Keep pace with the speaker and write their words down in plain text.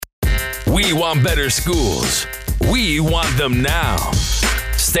We want better schools. We want them now.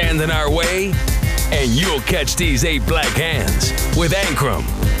 Stand in our way, and you'll catch these 8 black hands with Ankrum,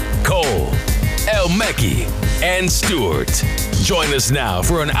 Cole, El Mekki, and Stewart. Join us now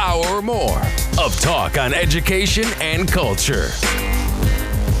for an hour or more of talk on education and culture.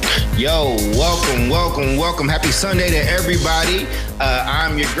 Yo, welcome. Happy Sunday to everybody.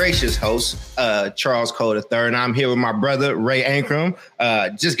 I'm your gracious host, Charles Cole III, and I'm here with my brother, Ray Ankrum.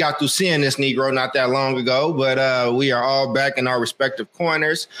 Just got through seeing this Negro not that long ago, but we are all back in our respective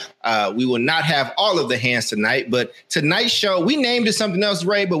corners. We will not have all of the hands tonight, but tonight's show, we named it something else,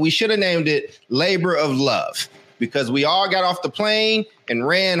 Ray, but we should have named it Labor of Love, because we all got off the plane and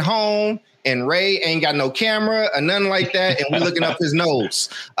ran home, and Ray ain't got no camera or nothing like that, and we're looking up his nose.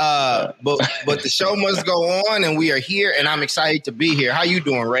 But the show must go on, and we are here, and I'm excited to be here. How you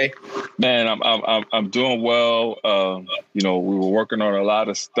doing, Ray? Man, I'm doing well. We were working on a lot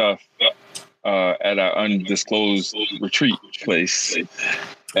of stuff at our undisclosed retreat place,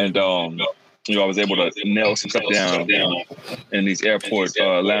 and I was able to nail some stuff down in these airport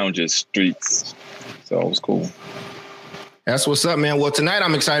lounges, streets. So it was cool. That's what's up, man. Well, tonight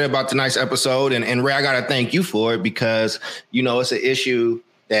I'm excited about tonight's episode. And Ray, I got to thank you for it because, it's an issue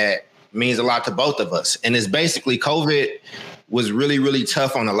that means a lot to both of us. And it's basically COVID was really, really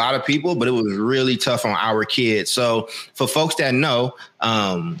tough on a lot of people, but it was really tough on our kids. So for folks that know,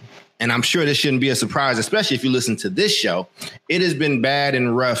 and I'm sure this shouldn't be a surprise, especially if you listen to this show, it has been bad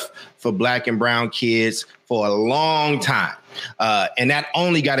and rough for Black and brown kids for a long time. And that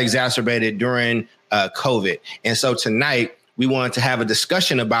only got exacerbated during COVID. And so tonight we wanted to have a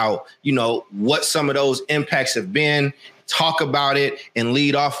discussion about, what some of those impacts have been, talk about it and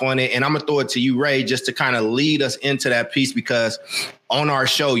lead off on it. And I'm going to throw it to you, Ray, just to kind of lead us into that piece, because on our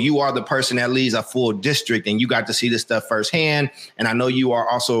show, you are the person that leads a full district and you got to see this stuff firsthand. And I know you are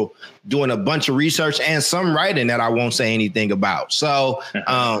also doing a bunch of research and some writing that I won't say anything about. So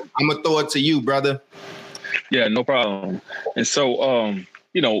I'm going to throw it to you, brother. Yeah, no problem. And so,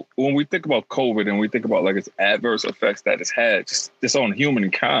 when we think about COVID and we think about its adverse effects that it's had just on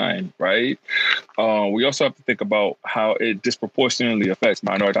humankind, right? We also have to think about how it disproportionately affects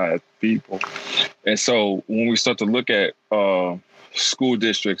minoritized people. And so when we start to look at school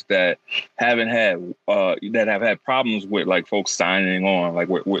districts that have had problems with folks signing on,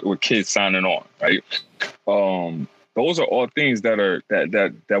 with kids signing on, right? Those are all things that we're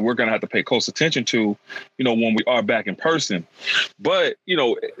going to have to pay close attention to, when we are back in person. But,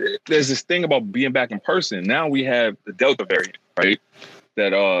 there's this thing about being back in person. Now we have the Delta variant, right?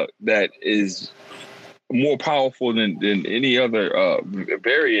 That is more powerful than any other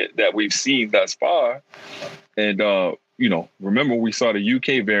variant that we've seen thus far. And, remember we saw the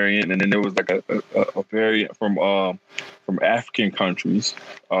UK variant, and then there was a variant from African countries.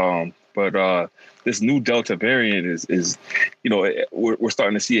 But this new Delta variant is we're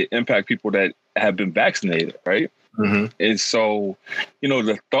starting to see it impact people that have been vaccinated, right? Mm-hmm. And so,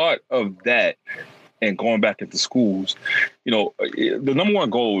 the thought of that and going back into schools, the number one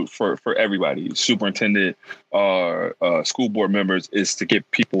goal for everybody, superintendent, school board members, is to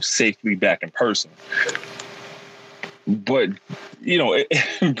get people safely back in person. But,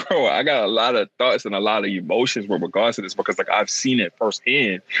 bro, I got a lot of thoughts and a lot of emotions with regards to this, because I've seen it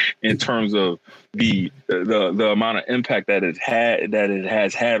firsthand in terms of the amount of impact that it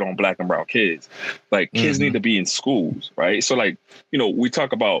has had on Black and brown kids. Kids need to be in schools, right? So we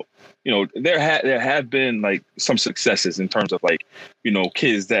talk about, there have been some successes in terms of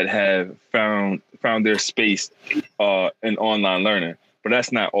kids that have found their space in online learning. But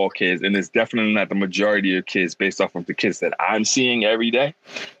that's not all kids, and it's definitely not the majority of kids based off of the kids that I'm seeing every day,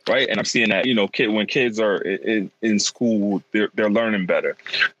 right? And I'm seeing that, when kids are in school, they're learning better.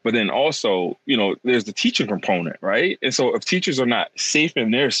 But then also, there's the teaching component, right? And so if teachers are not safe in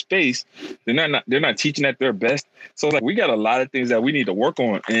their space, they're not teaching at their best. So we got a lot of things that we need to work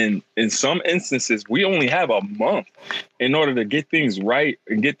on. And in some instances, we only have a month in order to get things right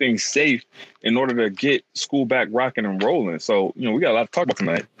and get things safe in order to get school back rocking and rolling. So, we got a lot to talk about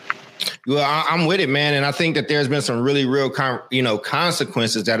tonight. Well, I'm with it, man. And I think that there's been some really real,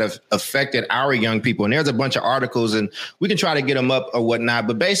 consequences that have affected our young people. And there's a bunch of articles and we can try to get them up or whatnot.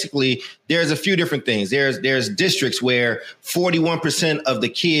 But basically, there's a few different things. There's districts where 41% of the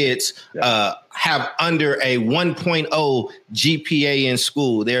kids have under a 1.0 GPA in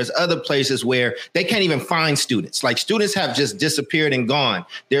school. There's other places where they can't even find students. Like students have just disappeared and gone.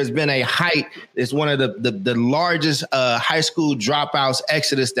 There's been a hike. It's one of the largest high school dropouts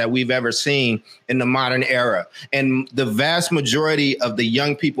exodus that we've ever seen in the modern era. And the vast majority of the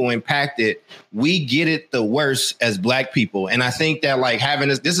young people impacted, we get it the worst as Black people. And I think that like having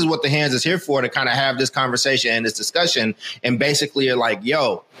this is what the Hands is here for, to kind of have this conversation and this discussion, and basically are like,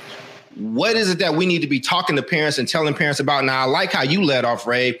 yo, what is it that we need to be talking to parents and telling parents about? Now, I like how you led off,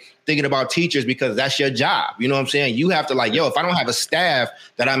 Ray, thinking about teachers, because that's your job. You know what I'm saying? You have to like, yo, if I don't have a staff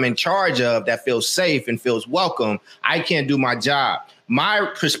that I'm in charge of that feels safe and feels welcome, I can't do my job. My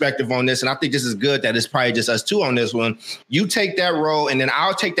perspective on this, and I think this is good that it's probably just us two on this one, you take that role and then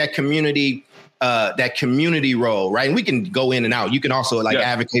I'll take that community role, right? And we can go in and out. You can also like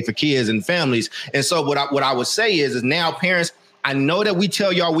advocate for kids and families. And so what I would say is now parents, I know that we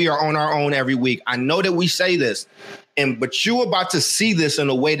tell y'all we are on our own every week. I know that we say this, but you're about to see this in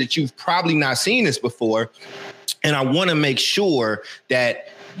a way that you've probably not seen this before. And I want to make sure that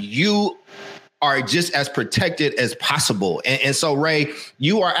you are just as protected as possible. And so, Ray,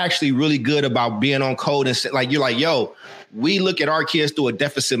 you are actually really good about being on code and like, you're like, yo, we look at our kids through a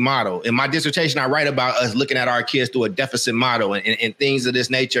deficit model. In my dissertation, I write about us looking at our kids through a deficit model and things of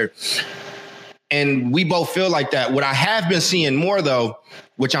this nature. And we both feel like that. What I have been seeing more, though,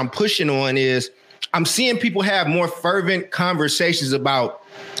 which I'm pushing on, is I'm seeing people have more fervent conversations about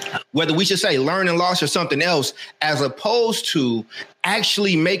whether we should say learning loss or something else, as opposed to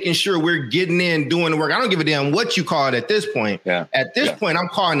actually making sure we're getting in, doing the work. I don't give a damn what you call it at this point. Yeah. At this point, I'm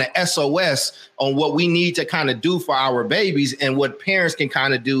calling the SOS on what we need to kind of do for our babies and what parents can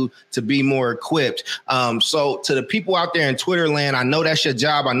kind of do to be more equipped. So to the people out there in Twitter land, I know that's your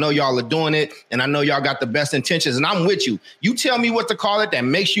job. I know y'all are doing it, and I know y'all got the best intentions, and I'm with you. You tell me what to call it that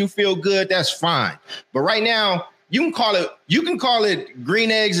makes you feel good, that's fine. But right now, you can call it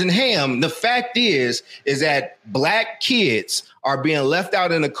green eggs and ham. The fact is that Black kids are being left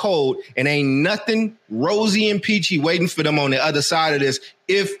out in the cold, and ain't nothing rosy and peachy waiting for them on the other side of this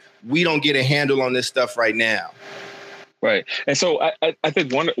if we don't get a handle on this stuff right now. Right. And so I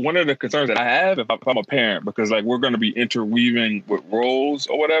think one of the concerns that I have if I'm a parent, because like we're going to be interweaving with roles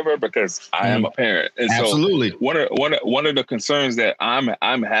or whatever, because I am a parent. And absolutely. So one of the concerns that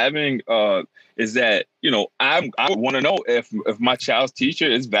I'm having is that, you know, I want to know if my child's teacher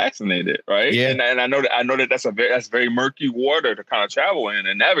is vaccinated, right? Yeah. And I know that that's very murky water to kind of travel in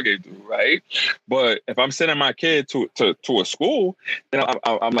and navigate through, right? But if I'm sending my kid to a school, then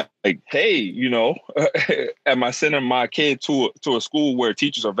I'm like, hey, you know, am I sending my kid to a school where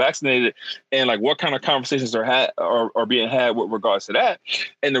teachers are vaccinated, and like what kind of conversations are being had with regards to that?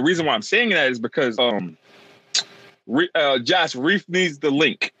 And the reason why I'm saying that is because Josh, Reef needs the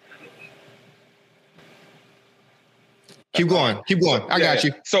link. Keep going. I got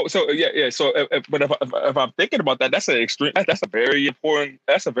you. So yeah. So, if I'm thinking about that, that's a very important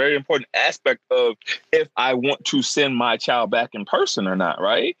aspect of if I want to send my child back in person or not,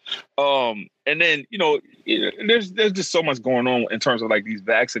 right? And then, you know, there's just so much going on in terms of like these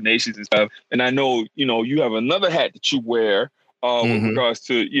vaccinations and stuff. And I know, you know, you have another hat that you wear. With regards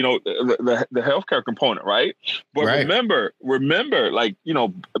to, you know, the healthcare component, right? But remember, like, you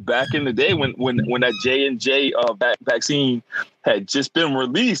know, back in the day when that J&J vaccine had just been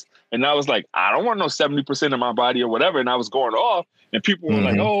released, and I was like, I don't want no 70% of my body or whatever, and I was going off, and people were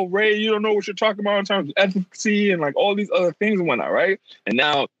like, oh, Ray, you don't know what you're talking about in terms of efficacy and like all these other things and whatnot, right? And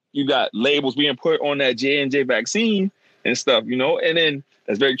now you got labels being put on that J&J vaccine and stuff, you know, and then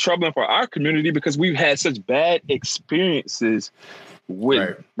that's very troubling for our community because we've had such bad experiences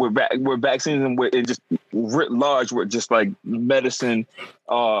with vaccines and just writ large with just like medicine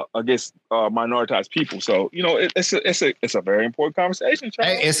against minoritized people. So, you know, it's a very important conversation,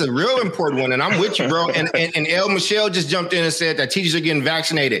 Charles. Hey, it's a real important one, and I'm with you, bro. And El Michelle just jumped in and said that teachers are getting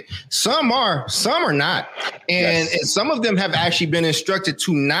vaccinated. Some are not, and some of them have actually been instructed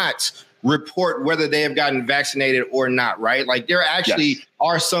to not report whether they have gotten vaccinated or not, right? Like there actually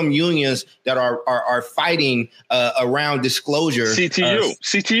are some unions that are fighting around disclosure.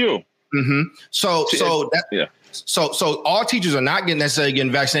 CTU. Mm-hmm. So all teachers are not necessarily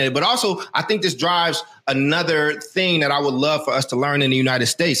getting vaccinated, but also I think this drives another thing that I would love for us to learn in the United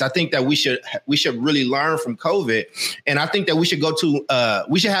States. I think that we should really learn from COVID, and I think that we should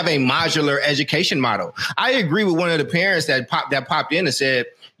we should have a modular education model. I agree with one of the parents that popped in and said,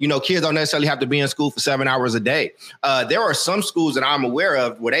 you know, kids don't necessarily have to be in school for 7 hours a day. There are some schools that I'm aware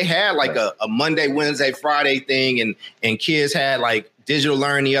of where they had like a Monday, Wednesday, Friday thing, and kids had like digital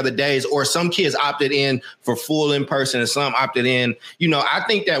learning the other days, or some kids opted in for full in person and some opted in. You know, I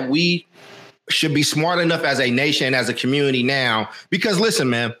think that should be smart enough as a nation, as a community now, because listen,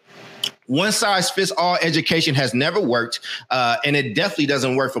 man, one size fits all education has never worked, and it definitely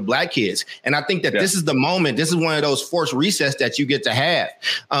doesn't work for Black kids. And I think that this is the moment. This is one of those forced resets that you get to have.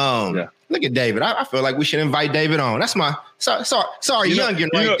 Look at David. I feel like we should invite David on. That's my sorry youngin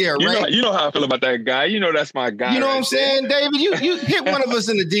right there, right? You know how I feel about that guy. You know that's my guy. You know right what I'm saying, David? You hit one of us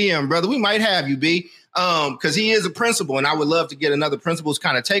in the DM, brother. We might have you, B. Because he is a principal, and I would love to get another principal's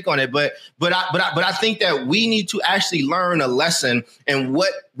kind of take on it. But I think that we need to actually learn a lesson and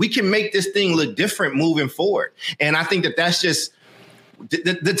what we can make this thing look different moving forward. And I think that that's just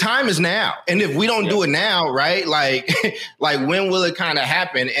the time is now. And if we don't do it now, right? Like when will it kind of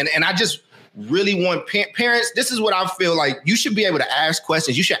happen? And I just really want parents. This is what I feel like you should be able to ask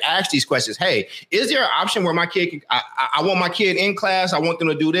questions. You should ask these questions. Hey, is there an option where my kid I want my kid in class. I want them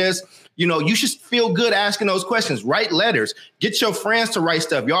to do this. You know, you should feel good asking those questions. Write letters. Get your friends to write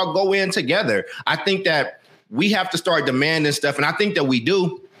stuff. Y'all go in together. I think that we have to start demanding stuff. And I think that we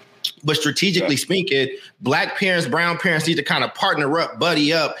do. But strategically speaking, Black parents, brown parents need to kind of partner up,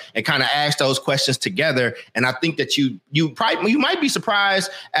 buddy up, and kind of ask those questions together. And I think that you might be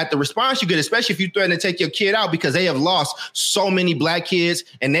surprised at the response you get, especially if you threaten to take your kid out, because they have lost so many Black kids.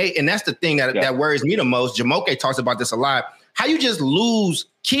 And that's the thing that worries me the most. Jamoke talks about this a lot. How you just lose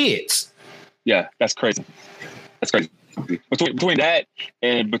kids. Yeah, that's crazy. That's crazy. Between that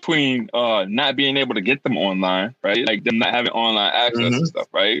and between not being able to get them online, right? Like them not having online access and stuff,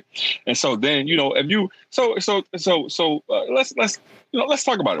 right? And so then, you know, if you let's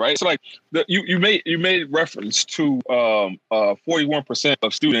talk about it, right? So like you made reference to 41%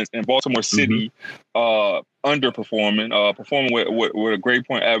 of students in Baltimore City underperforming, performing with a grade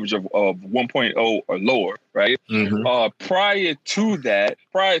point average of 1.0 or lower, right? Prior to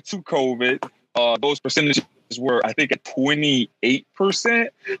COVID, those percentages were, I think, at 28%.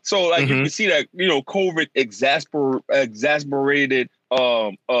 So like you can see that, you know, COVID exasperated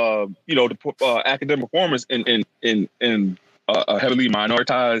the academic performance in a heavily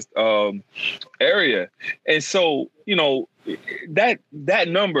minoritized area. And so, you know, that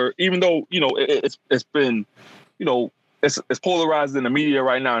number, even though, you know, it's been, you know, it's polarized in the media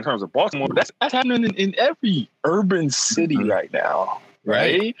right now in terms of Baltimore, but that's happening in every urban city right now.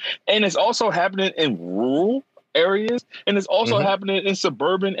 Right. And it's also happening in rural areas, and it's also happening in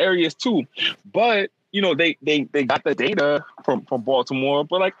suburban areas too. But, you know, they got the data from Baltimore,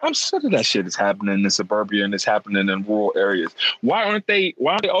 but like, I'm sure that shit is happening in suburbia and it's happening in rural areas. Why aren't they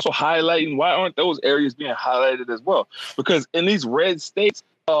also highlighting? Why aren't those areas being highlighted as well? Because in these red states,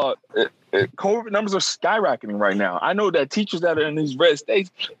 COVID numbers are skyrocketing right now. I know that teachers that are in these red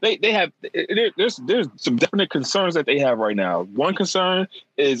states, there's some definite concerns that they have right now. One concern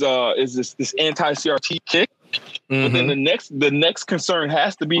is this anti-CRT kick. But then the next concern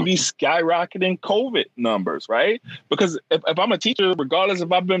has to be these skyrocketing COVID numbers, right? Because if I'm a teacher, regardless if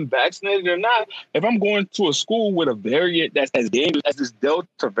I've been vaccinated or not, if I'm going to a school with a variant that's as dangerous as this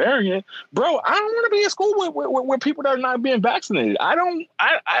Delta variant, bro, I don't want to be in school with people that are not being vaccinated.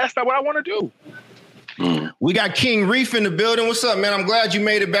 That's not what I want to do. We got King Reef in the building. What's up, man? I'm glad you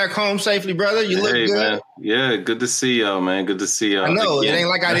made it back home safely, brother. You look good. Man. Yeah, good to see y'all, man. Good to see y'all. I know. Again. It ain't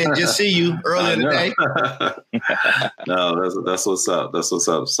like I didn't just see you earlier today. No, that's what's up. That's what's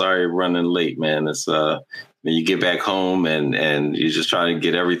up. Sorry running late, man. It's when you get back home and you're just trying to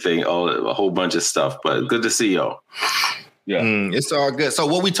get everything, a whole bunch of stuff. But good to see y'all. Yeah, it's all good. So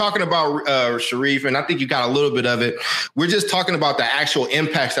what we talking about, Sharif, and I think you got a little bit of it. We're just talking about the actual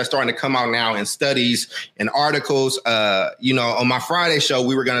impacts that's starting to come out now in studies and articles. You know, on my Friday show,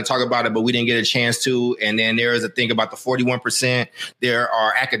 we were going to talk about it, but we didn't get a chance to. And then there is a thing about the 41%. There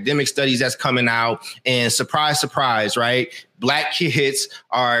are academic studies that's coming out, and surprise, surprise, right? Black kids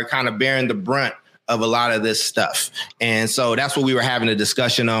are kind of bearing the brunt of a lot of this stuff. And so that's what we were having a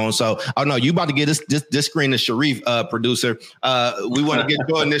discussion on. So, oh no, you about to get this screen to Sharif, producer. We want to get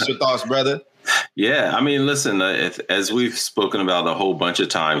your initial thoughts, brother. Yeah, I mean, listen, as we've spoken about a whole bunch of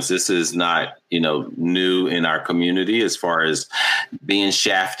times, this is not, new in our community as far as being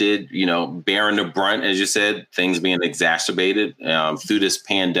shafted, bearing the brunt, as you said, things being exacerbated through this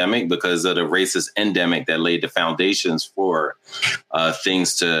pandemic because of the racist endemic that laid the foundations for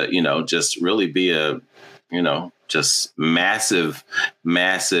things to, just really be just massive,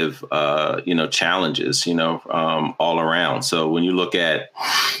 challenges, all around. So when you look at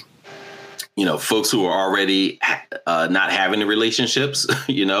folks who are already not having the relationships,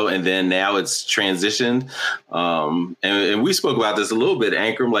 and then now it's transitioned. And we spoke about this a little bit,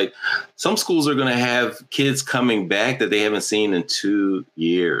 Ankrum, like some schools are going to have kids coming back that they haven't seen in 2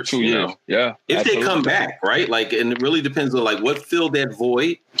 years. 2 years. Yeah. If absolutely. They come back, right? Like, and it really depends on like what filled that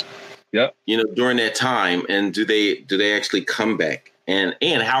void. during that time, and do they actually come back, and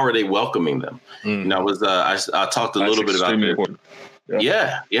how are they welcoming them? I talked a little bit about that.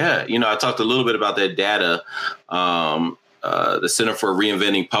 I talked a little bit about that data. The Center for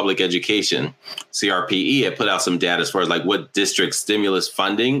Reinventing Public Education, CRPE, had put out some data as far as like what district stimulus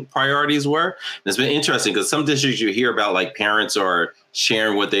funding priorities were. And it's been interesting because some districts you hear about, like, parents are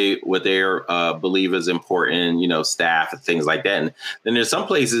sharing what they believe is important, staff and things like that. And then there's some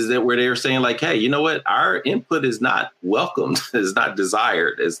places where they're saying, like, hey, you know what, our input is not welcomed, is not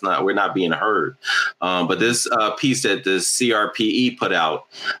desired, we're not being heard. But this piece that the CRPE put out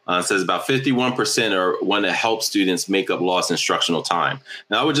says about 51% are want to help students make up lost instructional time.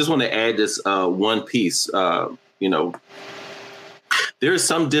 Now, I would just want to add this one piece. There are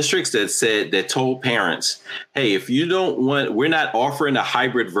some districts that told parents, hey, if you don't want, we're not offering a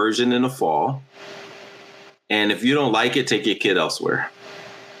hybrid version in the fall. And if you don't like it, take your kid elsewhere.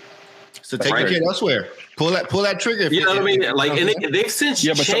 So take your kid elsewhere. Pull that trigger. You know what I mean? Like, and they've since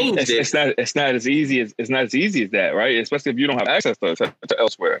changed it. It's not as easy as that, right? Especially if you don't have access to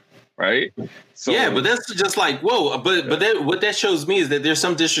elsewhere, right? So, yeah, but that's just like, whoa. But what that shows me is that there's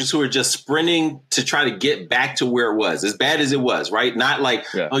some districts who are just sprinting to try to get back to where it was, as bad as it was, right? Not like,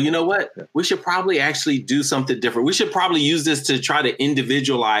 oh, you know what? Yeah. We should probably actually do something different. We should probably use this to try to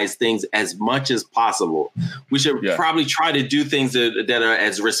individualize things as much as possible. We should probably try to do things that are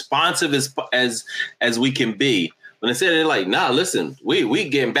as responsive as we can be. When instead they're like, nah, listen, we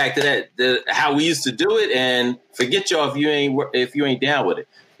getting back to that how we used to do it, and forget y'all if you ain't down with it.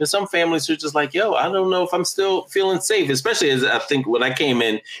 There's some families who are just like, yo, I don't know if I'm still feeling safe, especially as I think when I came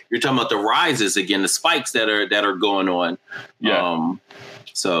in, you're talking about the rises again, the spikes that are going on. Yeah.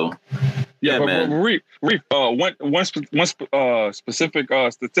 Man. Reef, one specific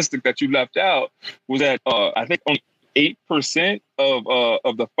statistic that you left out was that I think only 8%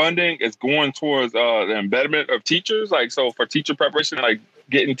 of the funding is going towards the embedment of teachers. Like, so for teacher preparation, like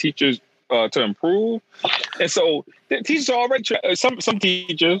getting teachers to improve. And so the teachers are already some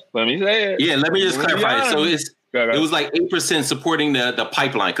teachers, let me say it. Yeah, let me just clarify. So it was like 8% supporting the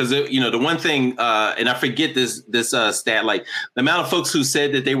pipeline. Because, the one thing, and I forget this stat, like the amount of folks who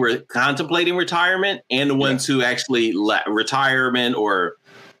said that they were contemplating retirement and the ones who actually retirement or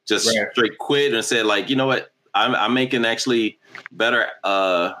just straight quit and said, like, you know what, I'm making actually better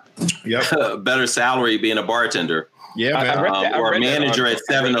better salary being a bartender. Yeah, man. Or a manager at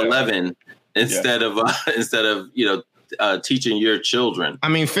 7-Eleven instead of teaching your children. I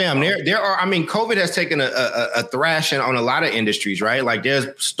mean, fam, there are. I mean, COVID has taken a thrashing on a lot of industries, right? Like there's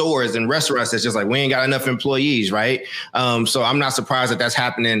stores and restaurants that's just like we ain't got enough employees, right? So I'm not surprised that that's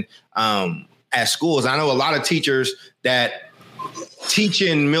happening at schools. I know a lot of teachers that teach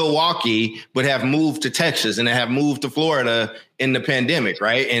in Milwaukee but have moved to Texas and have moved to Florida in the pandemic,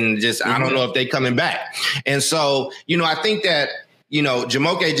 right? And just I don't know if they coming back. And so, I think that,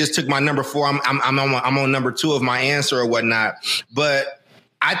 Jamoke just took my number 4. I'm on number 2 of my answer or whatnot. But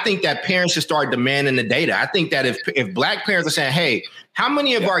I think that parents should start demanding the data. I think that if Black parents are saying, hey, how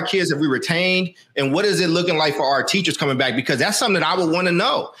many of our kids have we retained and what is it looking like for our teachers coming back? Because that's something that I would want to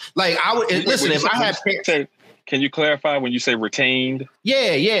know. Like I would listen, if I had parents. Can you clarify when you say retained?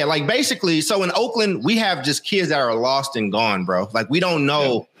 Yeah. Like basically, so in Oakland, we have just kids that are lost and gone, bro. Like we don't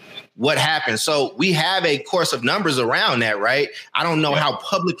know what happened. So we have a course of numbers around that, right? I don't know how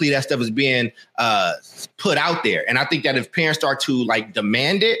publicly that stuff is being put out there. And I think that if parents start to like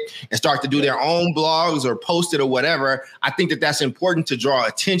demand it and start to do their own blogs or post it or whatever, I think that that's important to draw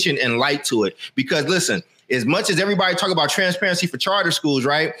attention and light to it. Because listen, as much as everybody talk about transparency for charter schools,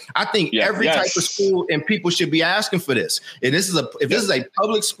 right? I think every type of school and people should be asking for this. And this is this is a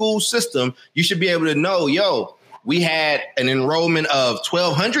public school system, you should be able to know, we had an enrollment of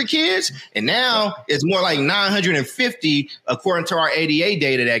 1,200 kids, and now it's more like 950 according to our ADA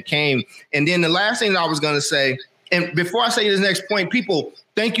data that came. And then the last thing that I was going to say, and before I say this next point, people,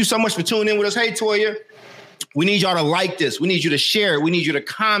 thank you so much for tuning in with us. Hey, Toya. We need y'all to like this. We need you to share it. We need you to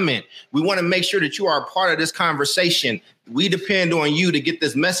comment. We want to make sure that you are a part of this conversation. We depend on you to get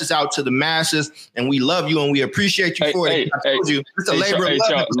this message out to the masses, and we love you and we appreciate you for it. I told you, it's a labor of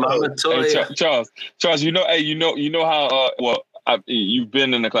love. Charles, you know how you've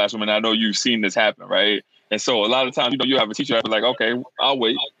been in the classroom, and I know you've seen this happen, right? And so a lot of times, you have a teacher that's like, okay, I'll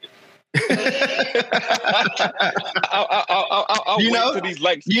wait. I'll wait for these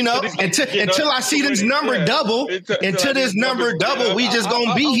likes. Until I see this number double, we just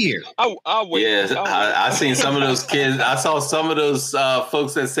gonna be here. I'll wait. Yes, I seen some of those kids. I saw some of those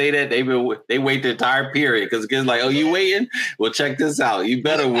folks that say that they wait the entire period because kids like, oh, you waiting? Well, check this out. You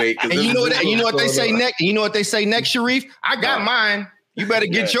better wait. And you know what they say next? You know what they say next, Sharif? I got mine. You better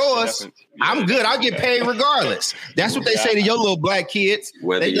get yours. I'm good. I'll get paid regardless. That's what they say to your little black kids.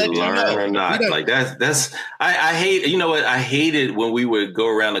 Whether you learn or not. Like that's I hate, you know what? I hated when we would go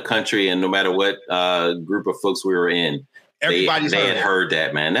around the country and no matter what group of folks we were in, they had heard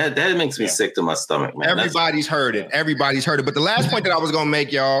that, man. That makes me sick to my stomach, man. Everybody's heard it. Everybody's heard it. But the last point that I was going to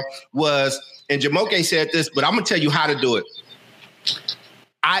make, y'all, was, and Jamoke said this, but I'm going to tell you how to do it.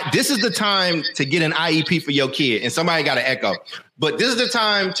 This is the time to get an IEP for your kid. And somebody got an echo. But this is the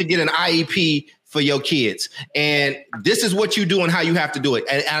time to get an IEP for your kids. And this is what you do and how you have to do it.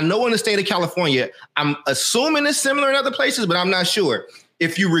 And I know in the state of California, I'm assuming it's similar in other places, but I'm not sure.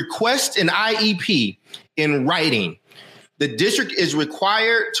 If you request an IEP in writing, the district is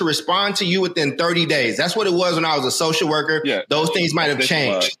required to respond to you within 30 days. That's what it was when I was a social worker. Yeah, those things might have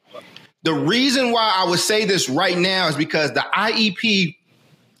changed. The reason why I would say this right now is because the IEP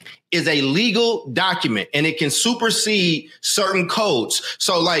is a legal document and it can supersede certain codes.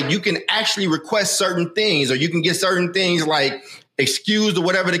 So like you can actually request certain things or you can get certain things like excused or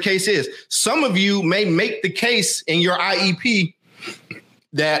whatever the case is. Some of you may make the case in your IEP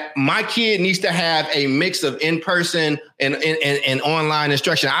that my kid needs to have a mix of in-person and online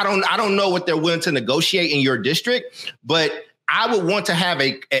instruction. I don't know what they're willing to negotiate in your district, but I would want to have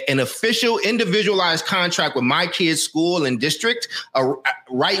an official individualized contract with my kid's school and district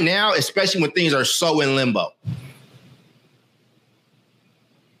right now, especially when things are so in limbo.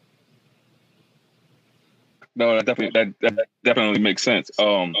 No, that definitely makes sense.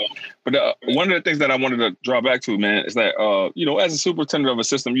 But one of the things that I wanted to draw back to, man, is that as a superintendent of a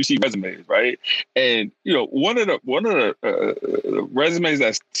system, you see resumes, right? And one of the resumes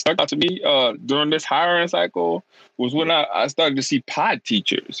that stuck out to me during this hiring cycle was when I started to see pod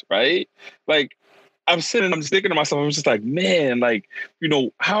teachers, right? Like I'm just thinking to myself, I'm just like, man, like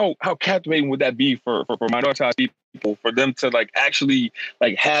how captivating would that be for minoritized people, for them to like actually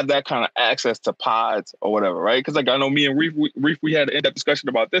like have that kind of access to pods or whatever, right? Because like I know me and Reef, we had an in-depth discussion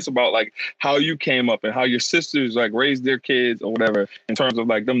about this, about like how you came up and how your sisters like raised their kids or whatever, in terms of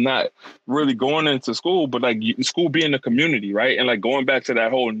like them not really going into school, but like school being a community, right? And like going back to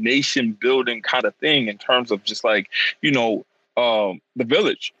that whole nation building kind of thing in terms of just like the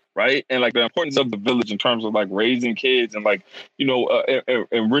village. Right. And like the importance of the village in terms of like raising kids and like,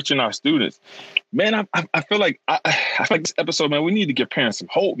 enriching our students. Man, I feel like this episode, man, we need to give parents some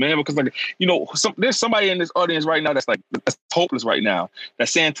hope, man, because like, there's somebody in this audience right now that's hopeless right now,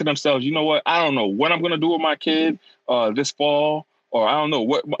 that's saying to themselves, you know what? I don't know what I'm going to do with my kid this fall. Or I don't know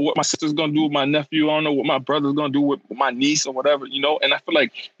what my sister's going to do with my nephew. I don't know what my brother's going to do with my niece or whatever, And I feel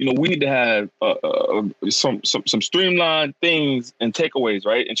like, we need to have some streamlined things and takeaways,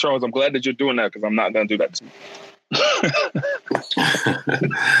 right? And Charles, I'm glad that you're doing that because I'm not going to do that to me.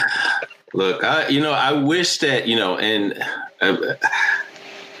 Look, I wish that,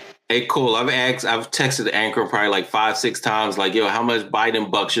 hey, cool. I've texted Ankrum probably like 5-6 times, like, yo, how much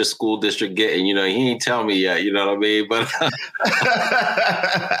Biden bucks your school district getting? He ain't tell me yet, you know what I mean? But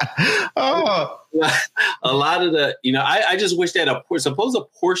a lot of the, I just wish that suppose a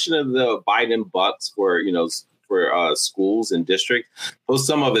portion of the Biden bucks for schools and districts,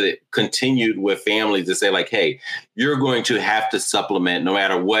 some of it continued with families to say like, hey, you're going to have to supplement no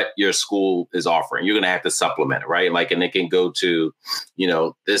matter what your school is offering. You're going to have to supplement it, right? Like, and it can go to,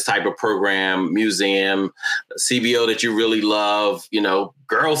 this type of program, museum, CBO that you really love,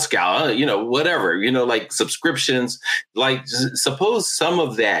 Girl Scout, whatever, like subscriptions. Like, suppose some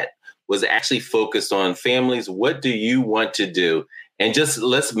of that was actually focused on families. What do you want to do? And just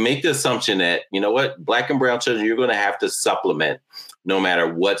let's make the assumption that, Black and brown children, you're going to have to supplement no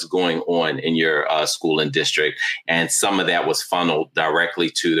matter what's going on in your school and district. And some of that was funneled directly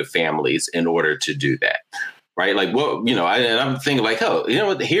to the families in order to do that. Right. Like, what, I'm thinking like,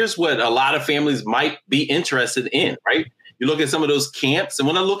 here's what a lot of families might be interested in. Right. You look at some of those camps. And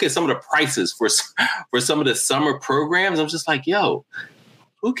when I look at some of the prices for some of the summer programs, I'm just like, yo,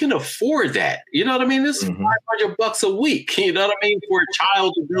 who can afford that? You know what I mean? This is $500 a week. You know what I mean? For a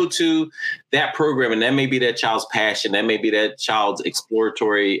child to go to that program, and that may be that child's passion. That may be that child's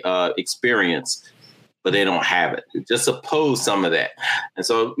exploratory experience, but they don't have it. Just suppose some of that. And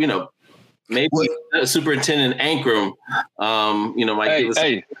so, maybe Superintendent Ankrum, might give us.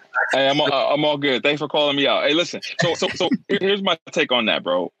 Hey, I'm all good. Thanks for calling me out. Hey, listen. So here's my take on that,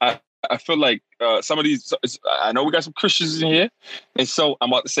 bro. I feel like some of these, I know we got some Christians in here. And so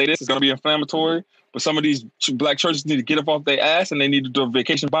I'm about to say this, it's going to be inflammatory, but some of these Black churches need to get up off their ass and they need to do a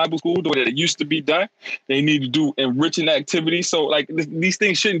vacation Bible school the way that it used to be done. They need to do enriching activities. So like these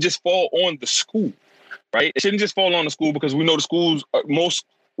things shouldn't just fall on the school, right? It shouldn't just fall on the school because we know the schools, most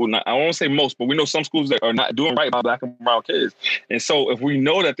I won't say most, but we know some schools that are not doing right by Black and brown kids. And so if we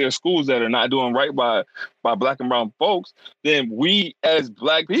know that there are schools that are not doing right by Black and brown folks, then we as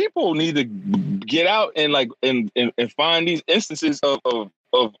Black people need to get out and and find these instances of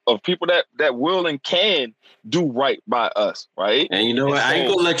people that will and can do right by us, right? And you know what? I ain't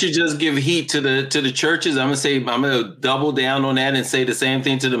gonna let you just give heat to the churches. I'm gonna double down on that and say the same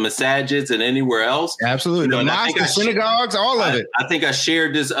thing to the masajids and anywhere else. Absolutely, the mosques, the synagogues, all of it. I think I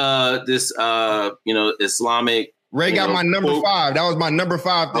shared this Islamic. Ray got my number 5. That was my number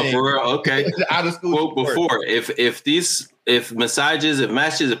 5 thing. Oh, for real? Okay. Out of school. Well, before, if massages, if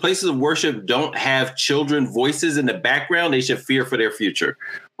masjids, if places of worship don't have children voices in the background, they should fear for their future,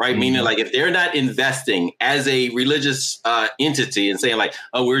 right? Mm-hmm. Meaning, like, if they're not investing as a religious entity and saying, like,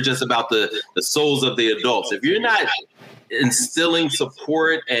 oh, we're just about the souls of the adults. If you're not instilling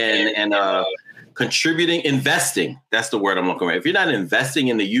support and contributing, investing, that's the word I'm looking for. If you're not investing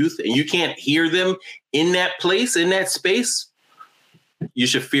in the youth and you can't hear them in that place, in that space, you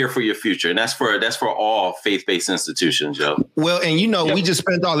should fear for your future. And that's for all faith-based institutions, Joe. Well, and we just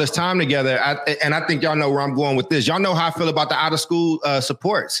spent all this time together. And I think y'all know where I'm going with this. Y'all know how I feel about the out-of-school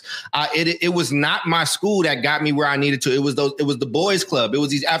supports. It was not my school that got me where I needed to. It was the boys club. It was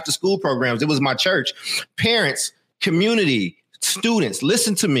these after-school programs. It was my church. Parents, community, students,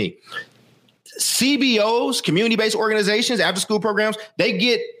 listen to me. CBOs, community-based organizations, after-school programs,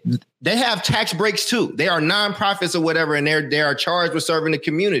 they have tax breaks too. They are nonprofits or whatever, and they are charged with serving the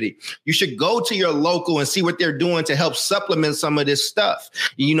community. You should go to your local and see what they're doing to help supplement some of this stuff.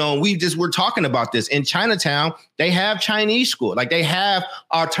 We're talking about this in Chinatown. They have Chinese school, like they have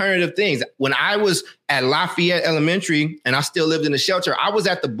alternative things. When I was at Lafayette Elementary and I still lived in the shelter, I was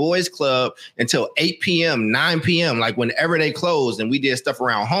at the boys club until 8 p.m., 9 p.m., like whenever they closed, and we did stuff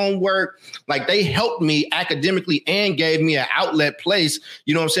around homework. Like they helped me academically and gave me an outlet place,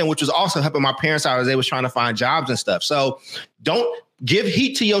 you know what I'm saying, which was also helping my parents out as they was trying to find jobs and stuff. So don't give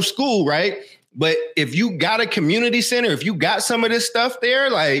heat to your school, right? But if you got a community center, if you got some of this stuff there,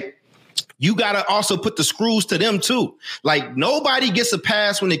 like you got to also put the screws to them too. Like nobody gets a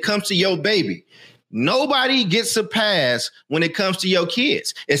pass when it comes to your baby. Nobody gets a pass when it comes to your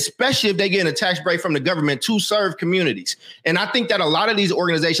kids, especially if they get a tax break from the government to serve communities. And I think that a lot of these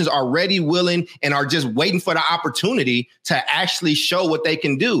organizations are ready, willing, and are just waiting for the opportunity to actually show what they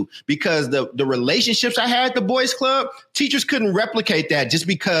can do. Because the relationships I had at the boys club, teachers couldn't replicate that just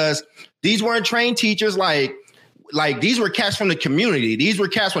because these weren't trained teachers. Like these were cats from the community. These were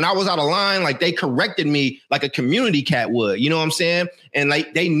cats when I was out of line, like they corrected me like a community cat would, you know what I'm saying? And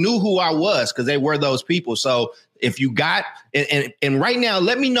like they knew who I was because they were those people. So if you got, and right now,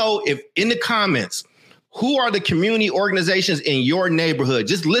 let me know if in the comments, who are the community organizations in your neighborhood?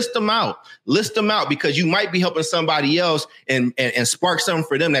 Just list them out because you might be helping somebody else and spark something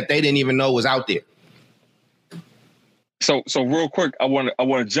for them that they didn't even know was out there. So real quick, I want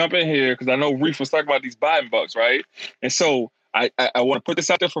to jump in here because I know Reef was talking about these Biden bucks, right? And so I want to put this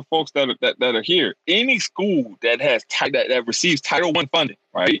out there for folks that are here. Any school that has that receives Title I funding,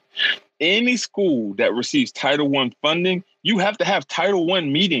 right? Any school that receives Title I funding, you have to have Title I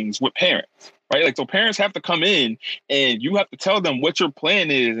meetings with parents, right? Like so, parents have to come in and you have to tell them what your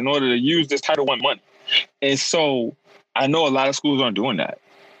plan is in order to use this Title I money. And so I know a lot of schools aren't doing that.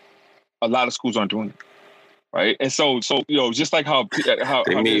 Right. And so, just like how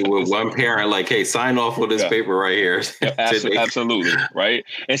they meet with one parent, like, hey, sign off on this paper right here. Yeah, absolutely. Right.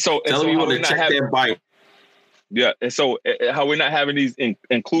 And so tell them you want to check that bite. Yeah. And so how we're not having these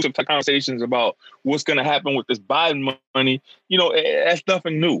inclusive conversations about what's going to happen with this Biden money, that's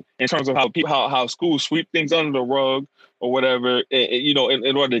nothing new in terms of how schools sweep things under the rug or whatever,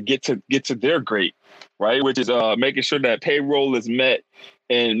 in order to get to their grade. Right. Which is making sure that payroll is met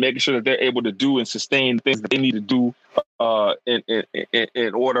and making sure that they're able to do and sustain things that they need to do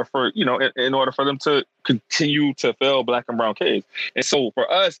in order for them to continue to fail Black and brown kids. And so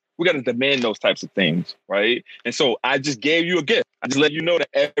for us, we got to demand those types of things, right? And so I just gave you a gift. I just let you know that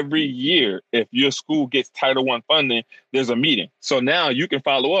every year, if your school gets Title I funding, there's a meeting. So now you can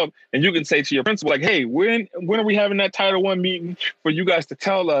follow up and you can say to your principal, like, hey, when are we having that Title I meeting for you guys to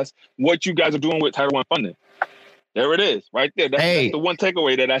tell us what you guys are doing with Title I funding? There it is, right there. That's the one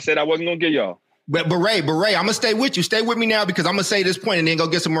takeaway that I said I wasn't going to give y'all. But Ray, I'm going to stay with you. Stay with me now because I'm going to say this point and then go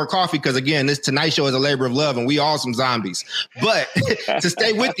get some more coffee because, again, this Tonight Show is a labor of love and we all some zombies. But to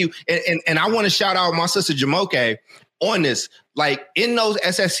stay with you, and I want to shout out my sister Jamoke on this. Like, in those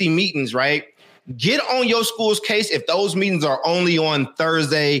SSC meetings, right, get on your school's case if those meetings are only on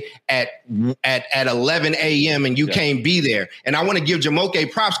Thursday at 11 a.m. and you can't be there. And I want to give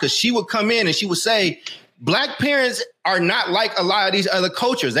Jamoke props because she would come in and she would say, Black parents are not like a lot of these other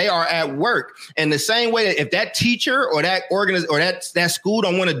cultures. They are at work. And the same way that if that teacher or that that school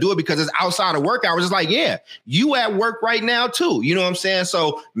don't want to do it because it's outside of work hours, it's like, yeah, you at work right now too. You know what I'm saying?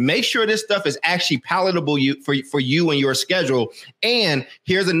 So make sure this stuff is actually palatable for you and your schedule. And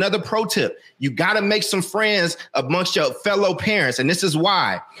here's another pro tip. You got to make some friends amongst your fellow parents. And this is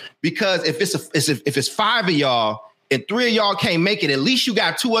why, because if it's 5 of y'all, and 3 of y'all can't make it, at least you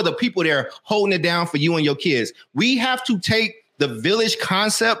got 2 other people there holding it down for you and your kids. We have to take the village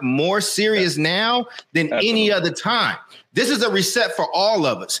concept more serious now than any other time. This is a reset for all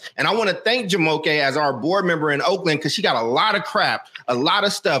of us. And I want to thank Jamoke as our board member in Oakland, because she got a lot of crap, a lot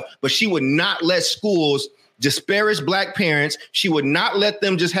of stuff, but she would not let schools disparage Black parents. She would not let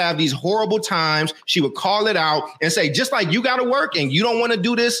them just have these horrible times. She would call it out and say, just like you got to work and you don't want to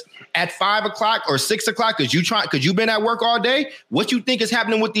do this at 5 o'clock or 6 o'clock because you've been at work all day. What you think is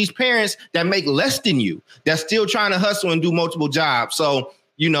happening with these parents that make less than you, that's still trying to hustle and do multiple jobs? So,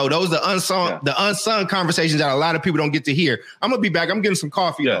 you know, those are the unsung conversations that a lot of people don't get to hear. I'm gonna be back. I'm getting some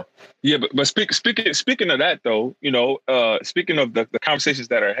coffee. Yeah. Yeah, but speaking of that though, you know, speaking of the conversations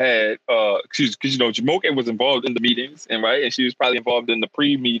that are had, because you know, Jamoke was involved in the meetings, and she was probably involved in the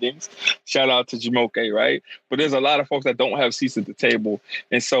pre-meetings. Shout out to Jamoke, right? But there's a lot of folks that don't have seats at the table,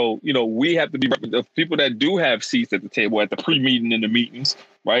 and so you know, we have to be the people that do have seats at the table at the pre-meeting and the meetings,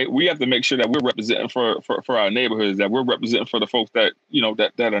 right? We have to make sure that we're representing for our neighborhoods, that we're representing for the folks that you know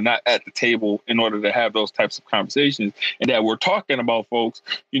that are not at the table in order to have those types of conversations, and that we're talking about folks,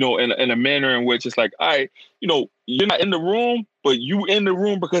 you know, in a manner in which it's like, all right, you know, you're not in the room, but you in the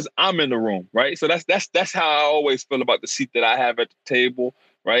room because I'm in the room, right? So that's how I always feel about the seat that I have at the table,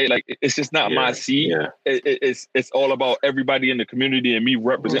 right? Like it's just not my seat. Yeah. It's all about everybody in the community and me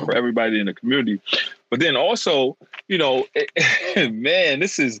represent for everybody in the community. But then also, you know, man,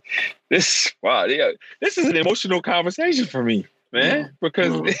 this is an emotional conversation for me, man,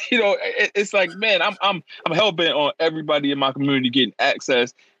 because you know, it's like, man, I'm hell bent on everybody in my community getting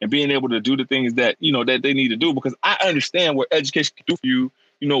access and being able to do the things that you know that they need to do, because I understand what education can do for you.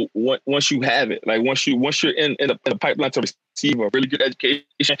 You know, once you have it, like once you're in a pipeline to receive a really good education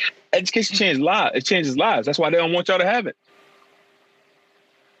changes lives. It changes lives. That's why they don't want y'all to have it.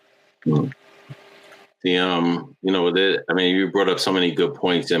 You know, I mean, you brought up so many good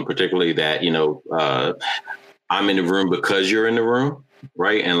points, and particularly that, you know, I'm in the room because you're in the room,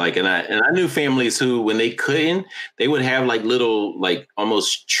 right? And I knew families who, when they couldn't, they would have like little, like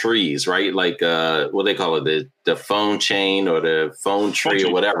almost trees, right? Like what they call it, the phone chain or the phone tree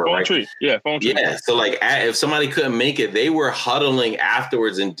or whatever, phone right? Tree. Yeah, phone tree. Yeah. So like if somebody couldn't make it, they were huddling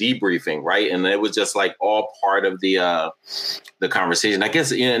afterwards and debriefing, right? And it was just like all part of the conversation. I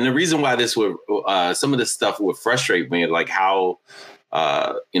guess, you know, and the reason why this would some of this stuff would frustrate me, like how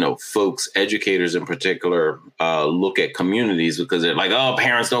you know, folks, educators in particular, look at communities, because they're like, oh,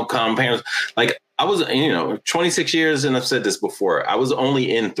 parents don't come. Parents, like I was, you know, 26 years, and I've said this before, I was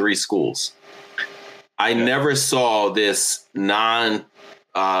only in 3 schools. I never saw this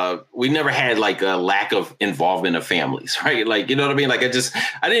we never had like a lack of involvement of families, right? Like, you know what I mean? Like, I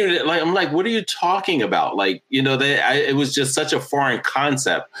didn't even like, I'm like, what are you talking about? Like, you know, it was just such a foreign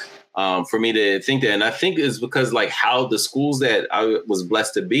concept for me to think that. And I think it's because like how the schools that I was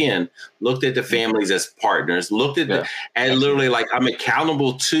blessed to be in looked at the families as partners, looked at and literally like, I'm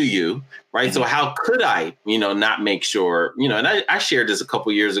accountable to you, right? Mm-hmm. So how could I, you know, not make sure, you know, and I shared this a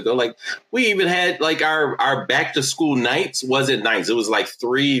couple years ago, like we even had like our back to school nights wasn't nights. It was like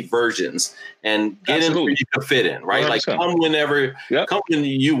 3 versions, and get in where you could fit in, right? 100%. Like come whenever, come when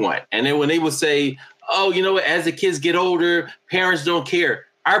you want. And then when they would say, oh, you know what, as the kids get older, parents don't care.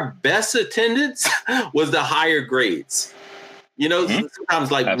 Our best attendance was the higher grades. You know, sometimes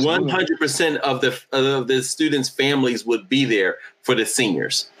like 100% of the students' families would be there for the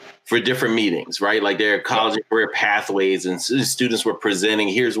seniors for different meetings, right? Like their college and career pathways, and students were presenting,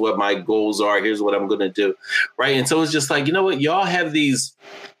 here's what my goals are, here's what I'm going to do, right? And so it's just like, you know what, y'all have these,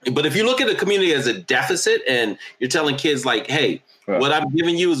 but if you look at the community as a deficit and you're telling kids like, hey, what I'm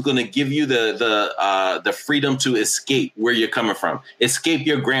giving you is going to give you the freedom to escape where you're coming from, escape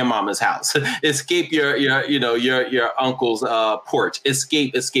your grandmama's house, escape your uncle's porch,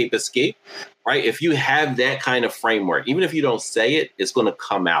 escape. Right? If you have that kind of framework, even if you don't say it, it's going to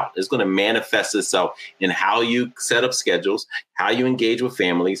come out. It's going to manifest itself in how you set up schedules, how you engage with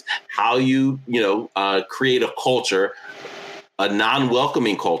families, how you create a culture, a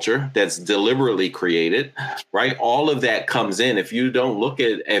non-welcoming culture that's deliberately created, right? All of that comes in. If you look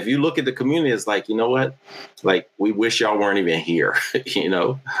at the community, it's like, you know what? Like, we wish y'all weren't even here, you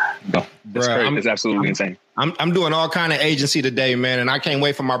know? No, that's crazy. It's absolutely insane. I'm doing all kind of agency today, man. And I can't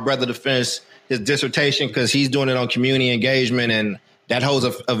wait for my brother to finish his dissertation because he's doing it on community engagement, and that holds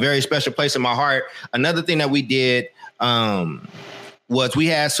a very special place in my heart. Another thing that we did was we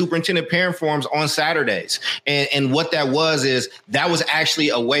had superintendent parent forums on Saturdays. And what that was actually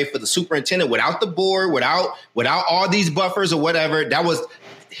a way for the superintendent, without the board, without all these buffers or whatever, that was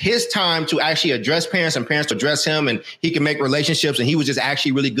his time to actually address parents and parents to address him, and he can make relationships. And he was just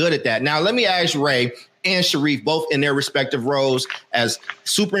actually really good at that. Now, let me ask Ray and Sharif, both in their respective roles as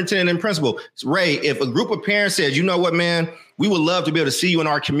superintendent and principal. Ray, if a group of parents says, you know what, man, we would love to be able to see you in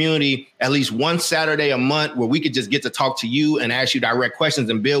our community at least one Saturday a month where we could just get to talk to you and ask you direct questions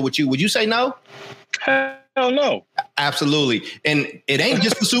and build with you, would you say no? Hell no. Absolutely. And it ain't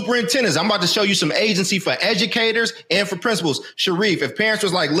just for superintendents. I'm about to show you some agency for educators and for principals. Sharif, if parents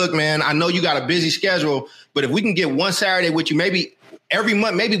was like, look, man, I know you got a busy schedule, but if we can get one Saturday with you, maybe every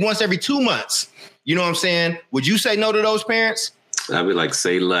month, maybe once every 2 months, you know what I'm saying? Would you say no to those parents? I'd be like,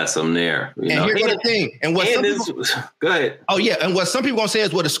 say less. I'm there. And here's the thing. And what some people, go ahead. Oh, yeah. And what some people gonna say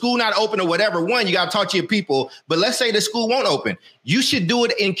is, well, the school not open or whatever. One, you got to talk to your people. But let's say the school won't open. You should do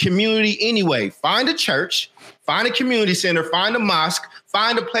it in community anyway. Find a church, find a community center, find a mosque,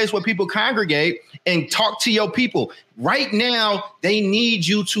 find a place where people congregate and talk to your people. Right now, they need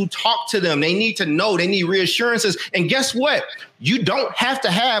you to talk to them. They need to know. They need reassurances. And guess what? You don't have to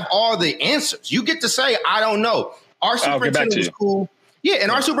have all the answers. You get to say, I don't know. Our superintendent was cool. Yeah,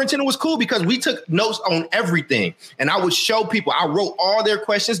 and our superintendent was cool because we took notes on everything. And I would show people, I wrote all their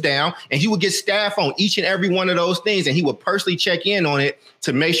questions down, and he would get staff on each and every one of those things, and he would personally check in on it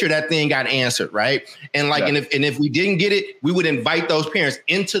to make sure that thing got answered, right? And like, and if we didn't get it, we would invite those parents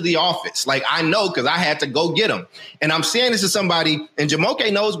into the office. Like, I know because I had to go get them. And I'm saying this to somebody, and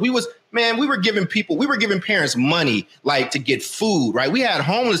Jamoke knows, we were giving parents money, like to get food, right? We had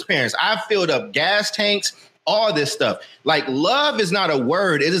homeless parents. I filled up gas tanks, all this stuff. Like, love is not a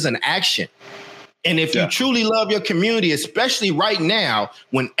word, it is an action. And if you truly love your community, especially right now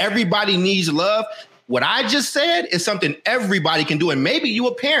when everybody needs love, what I just said is something everybody can do. And maybe you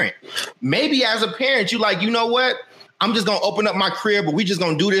a parent. Maybe as a parent, you like, you know what? I'm just going to open up my crib, but we just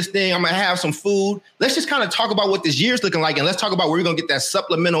going to do this thing. I'm going to have some food. Let's just kind of talk about what this year's looking like. And let's talk about where we're going to get that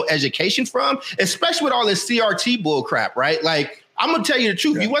supplemental education from, especially with all this CRT bull crap, right? Like, I'm going to tell you the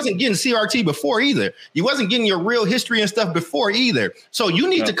truth. You wasn't getting CRT before either. You wasn't getting your real history and stuff before either. So you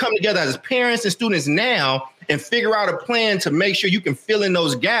need to come together as parents and students now and figure out a plan to make sure you can fill in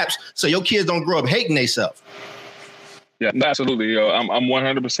those gaps so your kids don't grow up hating themselves. Yeah, absolutely. I'm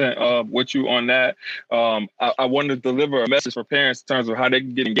 100% with you on that. I wanted to deliver a message for parents in terms of how they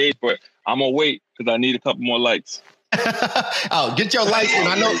can get engaged, but I'm going to wait because I need a couple more likes. Oh, get your lights in.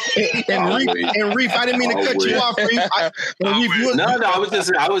 I know. And Reef, I didn't mean to cut you off, Reef. I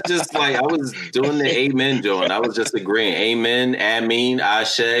was doing the amen joint. I was just agreeing. Amen, Ameen,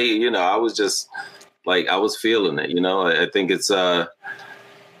 Ashe. You know, I was just like, I was feeling it. You know, I think it's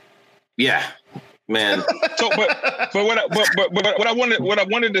man. So, but what I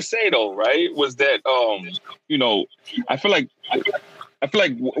wanted to say though, right, was that you know, I feel like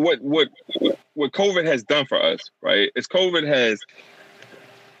what COVID has done for us, right, is COVID has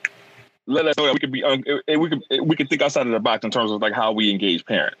let us know that we can think outside of the box in terms of like how we engage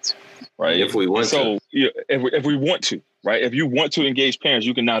parents, right? If we want to. If we want to, right? If you want to engage parents,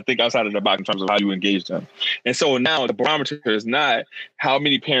 you can now think outside of the box in terms of how you engage them. And so now the barometer is not how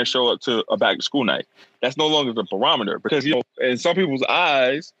many parents show up to a back to school night. That's no longer the barometer because, you know, in some people's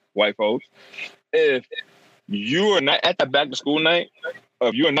eyes, white folks, if you are not at that back to school night,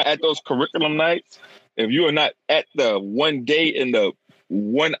 if you are not at those curriculum nights, if you are not at the one day in the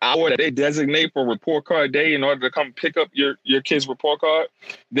 1 hour that they designate for report card day in order to come pick up your kid's report card,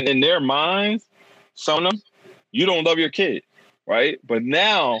 then in their minds, some of them, you don't love your kid, right? But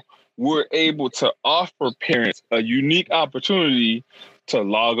now we're able to offer parents a unique opportunity to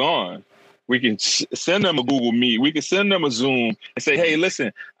log on. We can send them a Google Meet. We can send them a Zoom and say, hey,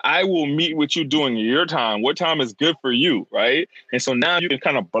 listen, I will meet with you during your time. What time is good for you, right? And so now you can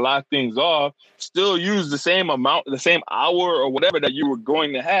kind of block things off, still use the same amount, the same hour or whatever that you were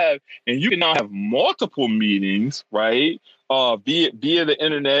going to have. And you can now have multiple meetings, right? Via the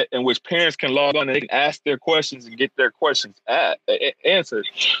internet, in which parents can log on and they can ask their questions and get their questions answered.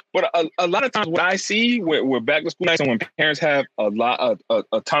 But a lot of times what I see we're back to school nights and when parents have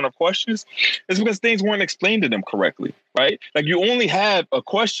a ton of questions is because things weren't explained to them correctly, right? Like you only have a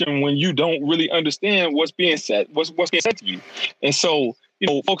question when you don't really understand what's being said, what's being said to you. And so, you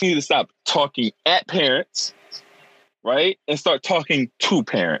know, folks need to stop talking at parents, right? And start talking to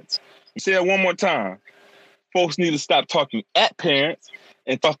parents. Say that one more time. Folks need to stop talking at parents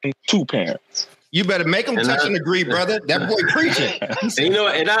and talking to parents. You better make them touch and agree, brother. That boy preaching.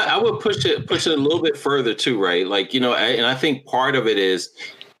 And I would push it a little bit further too, right? Like, and I think part of it is,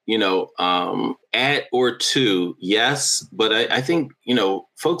 at or to, yes, but I think,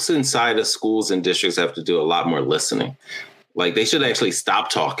 folks inside of schools and districts have to do a lot more listening. Like, they should actually stop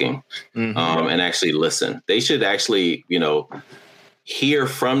talking and actually listen. They should actually, hear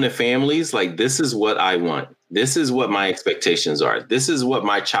from the families. Like, this is what I want. This is what my expectations are. This is what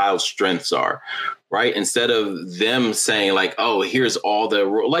my child's strengths are, right? Instead of them saying like, oh, here's all the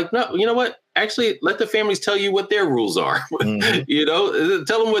rules. Like, no, you know what? Actually, let the families tell you what their rules are. Tell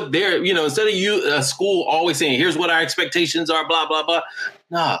them what their, instead of school always saying, here's what our expectations are, blah, blah, blah.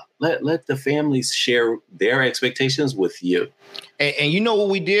 Nah, let the families share their expectations with you. And you know what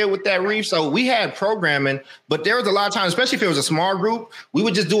we did with that, Reef? So we had programming, but there was a lot of times, especially if it was a small group, we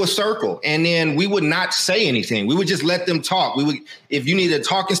would just do a circle and then we would not say anything. We would just let them talk. We would, if you needed a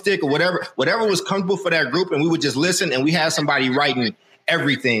talking stick or whatever was comfortable for that group, and we would just listen, and we had somebody writing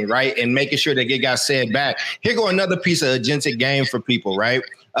everything, right? And making sure that it got said back. Here go another piece of agentic game for people, right?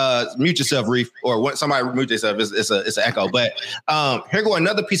 Mute yourself, Reef, or somebody mute yourself. It's an echo. But here go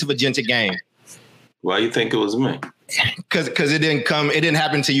another piece of agentic game. Why you think it was me? Because it didn't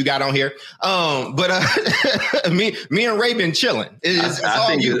happen until you got on here. Me and Ray been chilling.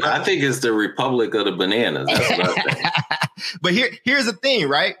 I think it's the Republic of the Bananas. That's what I think. But here's the thing,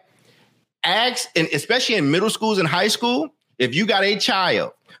 right? Ask, and especially in middle schools and high school, if you got a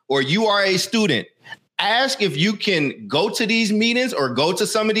child or you are a student, ask if you can go to these meetings or go to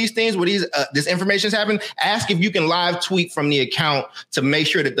some of these things where this information is happening. Ask if you can live tweet from the account to make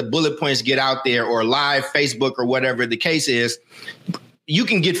sure that the bullet points get out there, or live Facebook or whatever the case is. You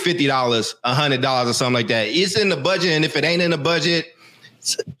can get $50, $100 or something like that. It's in the budget. And if it ain't in the budget,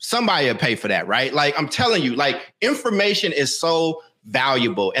 somebody will pay for that, right? Like, I'm telling you, like, information is so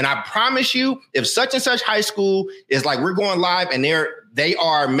valuable. And I promise you, if such and such high school is like, we're going live and they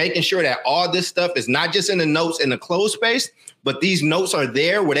are making sure that all this stuff is not just in the notes in the closed space, but these notes are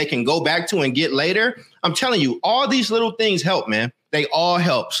there where they can go back to and get later. I'm telling you, all these little things help, man. They all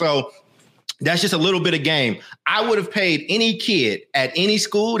help. So that's just a little bit of game. I would have paid any kid at any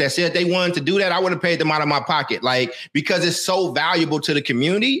school that said they wanted to do that. I would have paid them out of my pocket, like, because it's so valuable to the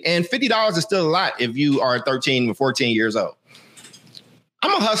community. And $50 is still a lot if you are 13 or 14 years old.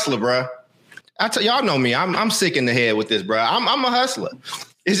 I'm a hustler, bro. Y'all know me. I'm sick in the head with this, bro. I'm a hustler.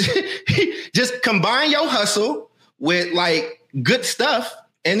 Just combine your hustle with like good stuff,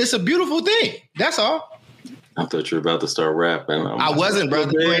 and it's a beautiful thing. That's all. I thought you were about to start rapping. I wasn't,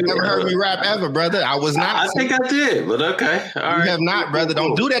 brother. You ain't never heard me rap ever, brother. I was not. I think I did, but okay. All right. You have not, brother.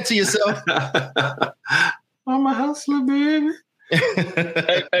 Don't do that to yourself. I'm a hustler, baby.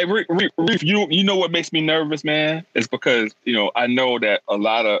 Hey, Reef, you know what makes me nervous, man? It's because I know that a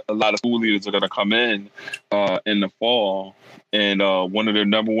lot of school leaders are going to come in the fall, and one of their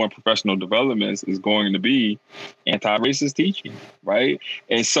number one professional developments is going to be anti-racist teaching, right?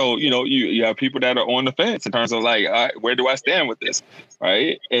 And so you have people that are on the fence in terms of like, all right, where do I stand with this,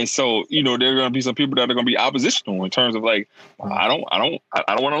 right? And so there are going to be some people that are going to be oppositional in terms of like, well, I don't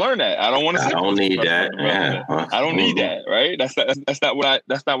want to learn that. I don't want to. I don't need that. Yeah. I don't need that, right? That's not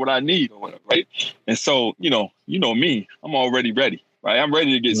what I need, or whatever, right? And so you know me, I'm already ready. Right, I'm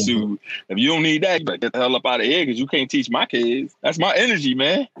ready to get sued. If you don't need that, you better get the hell up out of here, because you can't teach my kids. That's my energy,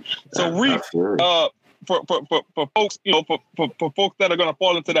 man. So, Reef, for folks, for folks that are gonna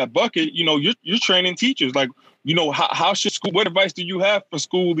fall into that bucket, you're training teachers. Like, how should school? What advice do you have for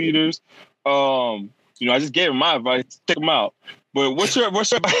school leaders? I just gave them my advice. Check them out. But what's your advice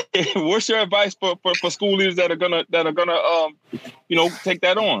for school leaders that are gonna take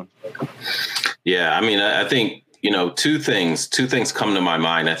that on? Yeah, I mean, I think. Two things come to my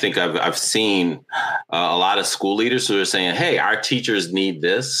mind. I think I've seen a lot of school leaders who are saying, hey, our teachers need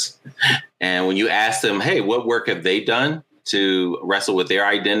this. And when you ask them, hey, what work have they done to wrestle with their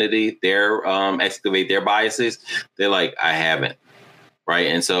identity, excavate their biases? They're like, I haven't. Right.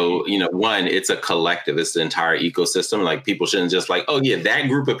 And so, one, it's a collective. It's the entire ecosystem. Like, people shouldn't just like, oh, yeah, that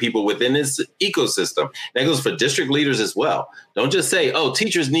group of people within this ecosystem. That goes for district leaders as well. Don't just say, oh,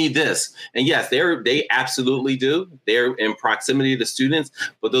 teachers need this. And yes, they absolutely do. They're in proximity to students.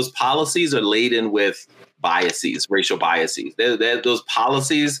 But those policies are laden with biases, racial biases. Those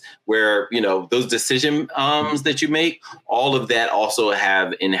policies where, those decision that you make, all of that also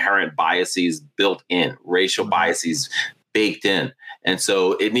have inherent biases built in, racial biases baked in. And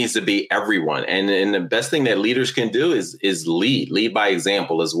so it needs to be everyone. And the best thing that leaders can do is lead by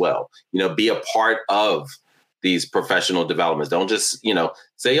example as well. Be a part of these professional developments. Don't just,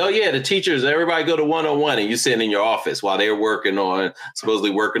 say, oh yeah, the teachers, everybody go to 101 and you sit in your office while they're supposedly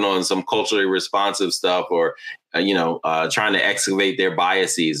working on some culturally responsive stuff or, trying to excavate their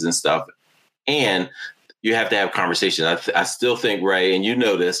biases and stuff. And you have to have conversations. I still think, Ray, and you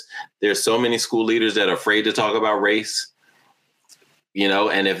know this, there's so many school leaders that are afraid to talk about race.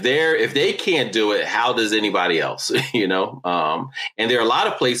 And if they can't do it, how does anybody else, and there are a lot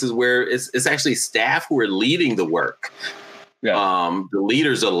of places where it's actually staff who are leading the work. Yeah. The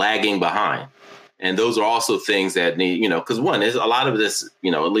leaders are lagging behind. And those are also things that need, because one is a lot of this,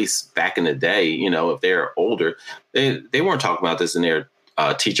 at least back in the day, if they're older, they weren't talking about this in their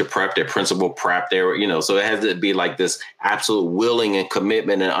teacher prep, their principal prep, they were, so it has to be like this absolute willing and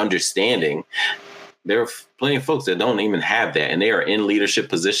commitment and understanding. There are plenty of folks that don't even have that, and they are in leadership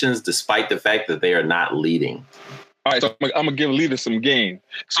positions despite the fact that they are not leading. All right, so I'm gonna give leaders some game.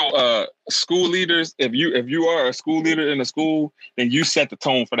 So, school leaders, if you are a school leader in a school, then you set the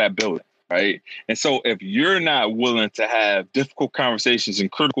tone for that building, right? And so, if you're not willing to have difficult conversations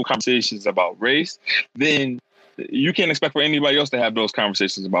and critical conversations about race, then you can't expect for anybody else to have those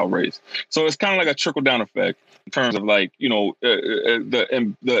conversations about race. So it's kind of like a trickle down effect in terms of like, the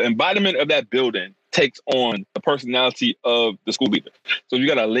embodiment of that building takes on the personality of the school leader. So if you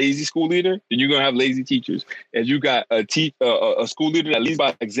got a lazy school leader, then you're going to have lazy teachers. If you got a school leader that leads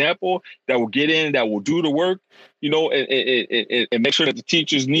by example, that will get in, that will do the work, and make sure that the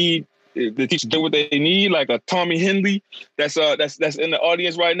teachers get what they need, like a Tommy Henley that's in the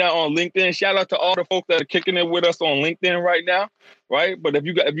audience right now on LinkedIn. Shout out to all the folks that are kicking it with us on LinkedIn right now, right? But if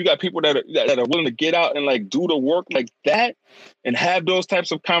you got people that are willing to get out and like do the work like that and have those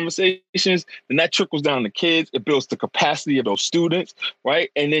types of conversations, then that trickles down to kids. It builds the capacity of those students,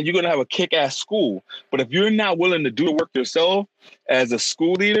 right? And then you're gonna have a kick-ass school. But if you're not willing to do the work yourself as a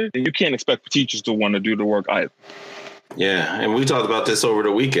school leader, then you can't expect teachers to want to do the work either. Yeah, and we talked about this over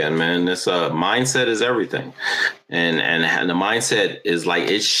the weekend, man. This mindset is everything. And the mindset is like,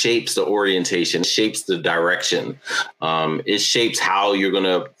 it shapes the orientation, shapes the direction. It shapes how you're going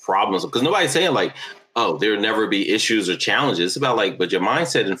to problem solve. Because nobody's saying like, oh, there'll never be issues or challenges. It's about like, but your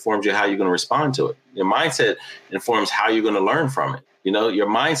mindset informs you how you're going to respond to it. Your mindset informs how you're going to learn from it. Your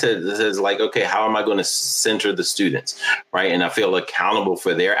mindset says like, okay, how am I going to center the students, right? And I feel accountable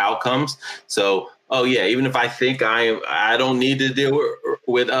for their outcomes. So, oh yeah, even if I think I don't need to deal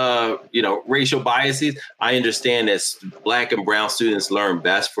with racial biases, I understand that Black and brown students learn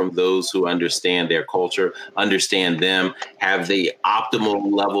best from those who understand their culture, understand them, have the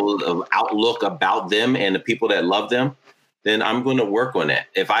optimal level of outlook about them and the people that love them. Then I'm going to work on that.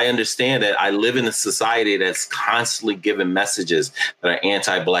 If I understand that I live in a society that's constantly giving messages that are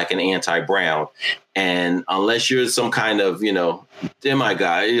anti-Black and anti-brown, and unless you're some kind of,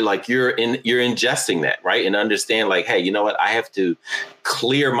 demigod, like you're ingesting that, right? And understand like, hey, you know what? I have to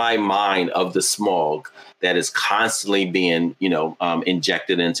clear my mind of the smog that is constantly being,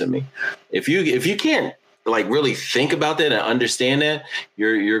 injected into me. If you can't like really think about that and understand that,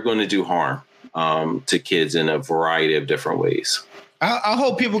 you're going to do harm to kids in a variety of different ways. I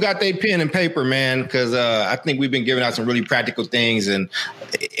hope people got their pen and paper, man, because I think we've been giving out some really practical things. And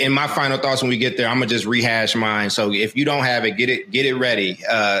in my final thoughts, when we get there, I'm gonna just rehash mine. So if you don't have it, get it ready.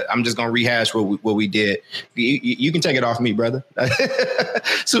 I'm just gonna rehash what we did. You can take it off me, brother.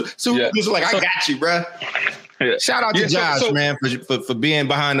 so yeah. Just like, I got you, bro. Yeah. Shout out to Josh, man, for being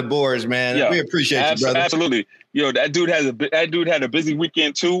behind the boards, man. Yeah, we appreciate you, brother. Absolutely. That dude had a busy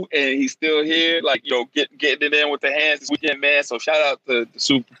weekend too, and he's still here, like, getting it in with the hands this weekend, man. So shout out to the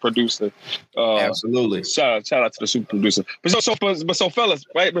super producer. Absolutely. Shout out to the super producer. But so fellas,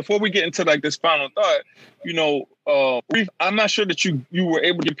 right, before we get into like this final thought, I'm not sure that you were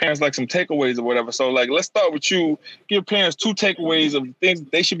able to give parents like some takeaways or whatever. So like, let's start with you. Give parents 2 takeaways of things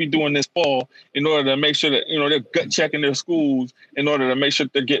they should be doing this fall in order to make sure that, they're gut checking their schools in order to make sure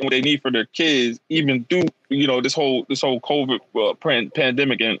they're getting what they need for their kids, even through, this whole COVID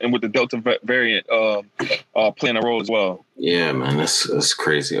pandemic and with the Delta variant playing a role as well. Yeah, man, that's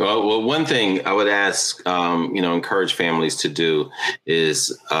crazy. Well, one thing I would ask, encourage families to do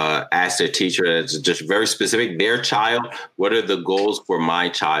is ask their teacher, that's just very specific, their child, what are the goals for my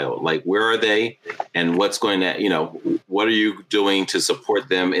child? Like, where are they and what's going to, what are you doing to support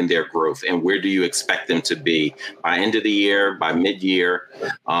them in their growth? And where do you expect them to be by end of the year, by mid-year?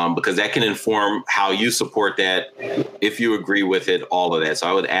 Because that can inform how you support that, if you agree with it, all of that. So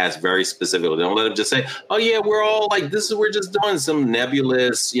I would ask very specifically. Don't let them just say, oh yeah, we're all like, we're just doing some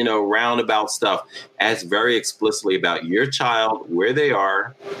nebulous, roundabout stuff. Ask very explicitly about your child, where they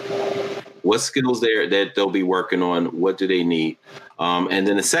are, what skills that they'll be working on, what do they need. And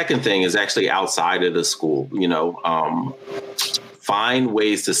then the second thing is actually outside of the school, find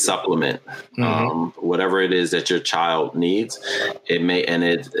ways to supplement whatever it is that your child needs. It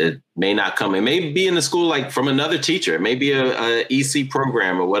may not come. It may be in the school, like from another teacher. It may be a EC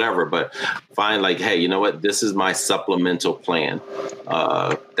program or whatever, but find like, hey, you know what? This is my supplemental plan.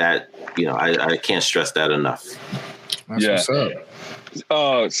 I can't stress that enough. That's what's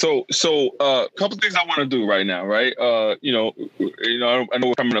up. So a couple things I want to do right now, right? I know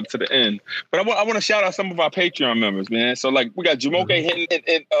we're coming up to the end, but I want to shout out some of our Patreon members, man. So like we got Jamoke hitting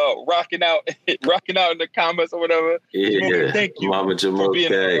and rocking out in the comments or whatever. Yeah, Jamoke, thank you, Mama Jamoke, for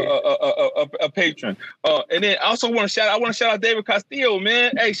being a patron. And then I also want to shout out David Castillo,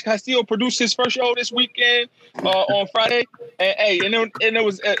 man. Hey, Castillo produced his first show this weekend on Friday, and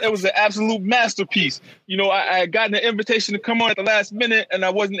it was an absolute masterpiece. I had gotten an invitation to come on at the last minute, and I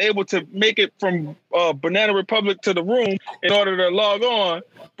wasn't able to make it from Banana Republic to the room in order to log on.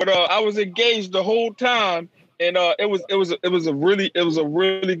 But I was engaged the whole time, and it was a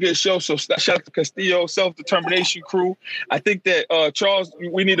really good show. So shout out to Castillo Self-Determination crew. I think that Charles,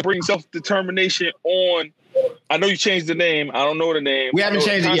 we need to bring Self-Determination on. I know you changed the name. I don't know the name. We haven't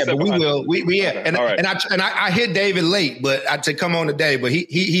changed it yet, but we will. Okay. And I hit David late, but to come on today. But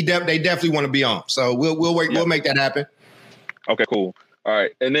they definitely want to be on. So we'll wait. Yeah. We'll make that happen. Okay, cool. All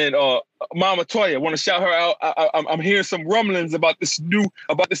right, and then Mama Toya, I want to shout her out. I'm hearing some rumblings about this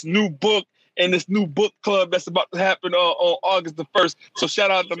new book and this new book club that's about to happen on August the 1st. So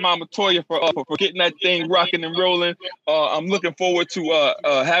shout out to Mama Toya for getting that thing rocking and rolling. I'm looking forward to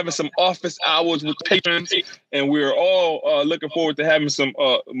having some office hours with patrons, and we're all looking forward to having some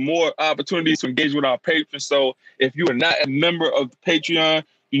more opportunities to engage with our patrons. So if you are not a member of the Patreon,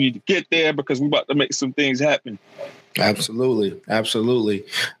 you need to get there because we're about to make some things happen. Absolutely.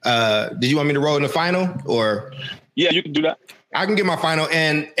 Did you want me to roll in the final or? Yeah, you can do that. I can get my final,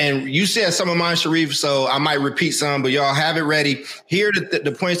 and you said some of mine, Sharif, so I might repeat some, but y'all have it ready. Here are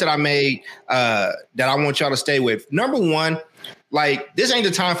the points that I made that I want y'all to stay with. Number one, like, this ain't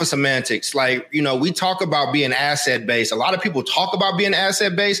the time for semantics. Like, we talk about being asset-based. A lot of people talk about being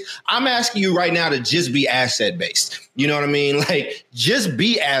asset-based. I'm asking you right now to just be asset-based. You know what I mean? Like, just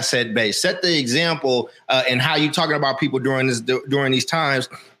be asset-based. Set the example in how you talking about people during these times.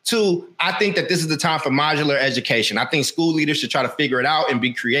 Two, I think that this is the time for modular education. I think school leaders should try to figure it out and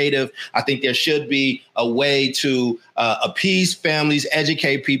be creative. I think there should be a way to appease families,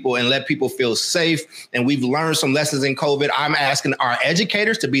 educate people, and let people feel safe. And we've learned some lessons in COVID. I'm asking our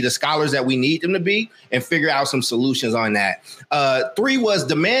educators to be the scholars that we need them to be and figure out some solutions on that. Three was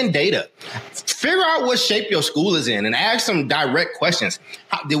demand data. Figure out what shape your school is in and ask some direct questions.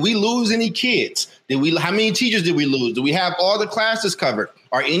 Did we lose any kids? How many teachers did we lose? Do we have all the classes covered?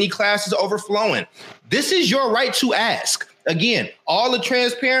 Are any classes overflowing? This is your right to ask. Again, all the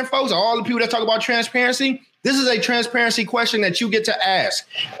transparent folks, all the people that talk about transparency, this is a transparency question that you get to ask.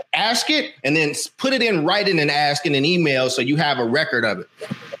 Ask it and then put it in writing and ask in an email so you have a record of it.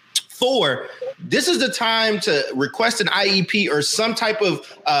 4, this is the time to request an IEP or some type of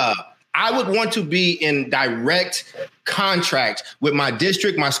I would want to be in direct contract with my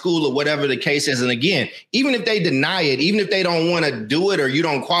district, my school, or whatever the case is. And again, even if they deny it, even if they don't want to do it or you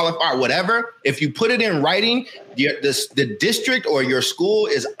don't qualify or whatever, if you put it in writing, the district or your school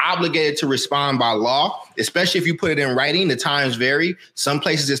is obligated to respond by law, especially if you put it in writing. The times vary. Some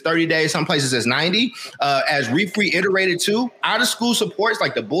places it's 30 days, some places it's 90. As Reef reiterated too, out of school supports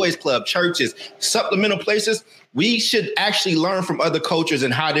like the Boys Club, churches, supplemental places, we should actually learn from other cultures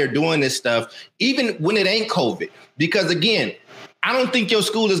and how they're doing this stuff, even when it ain't COVID. Because again, I don't think your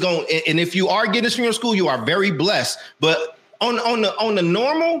school is going, and if you are getting this from your school, you are very blessed. But on the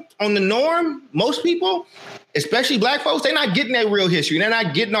norm, most people, especially Black folks, they're not getting that real history. They're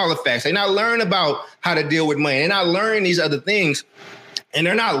not getting all the facts. They're not learning about how to deal with money. They're not learning these other things. And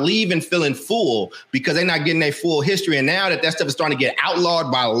they're not leaving feeling full because they're not getting their full history. And now that stuff is starting to get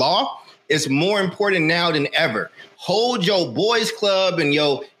outlawed by law, it's more important now than ever. Hold your boys club and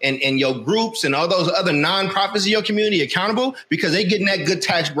your groups and all those other nonprofits in your community accountable because they're getting that good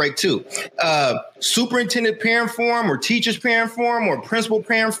tax break too. Superintendent parent forum or teachers parent forum or principal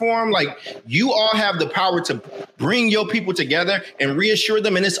parent forum, like you all have the power to bring your people together and reassure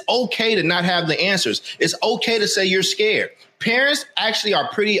them. And it's okay to not have the answers. It's okay to say you're scared. Parents actually are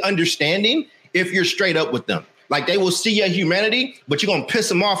pretty understanding if you're straight up with them. Like they will see your humanity, but you're going to piss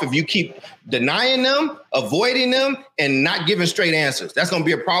them off if you keep denying them, avoiding them, and not giving straight answers. That's going to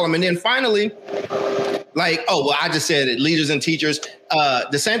be a problem. And then finally, Like, oh, well, I just said it, leaders and teachers.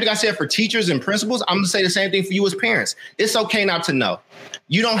 The same thing I said for teachers and principals, I'm going to say the same thing for you as parents. It's okay not to know.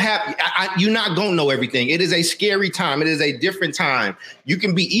 You don't have, you're not going to know everything. It is a scary time. It is a different time. You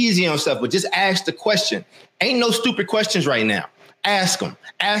can be easy on stuff, but just ask the question. Ain't no stupid questions right now. Ask them,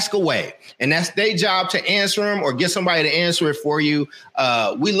 ask away. And that's their job to answer them or get somebody to answer it for you.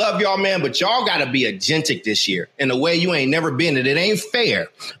 We love y'all, man, but y'all got to be agentic this year in a way you ain't never been. And it ain't fair,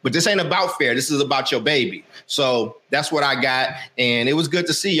 but this ain't about fair. This is about your baby. So that's what I got. And it was good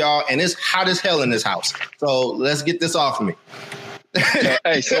to see y'all. And it's hot as hell in this house. So let's get this off of me.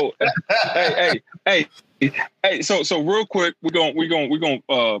 Hey, so real quick, we're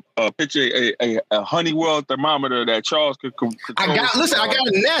gonna pitch a Honeywell thermometer that Charles could I got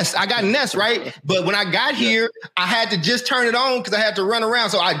a Nest, right? But when I got here, I had to just turn it on because I had to run around.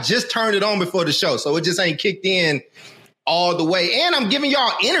 So I just turned it on before the show. So it just ain't kicked in all the way. And I'm giving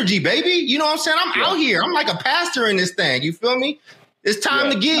y'all energy, baby. You know what I'm saying? I'm out here. I'm like a pastor in this thing. You feel me? It's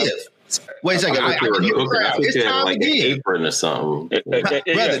time to give. Wait a second. It's time to give. Apron or something.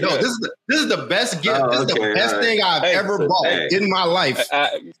 Brother, no, this is the best gift. This is the best thing I've ever bought in my life.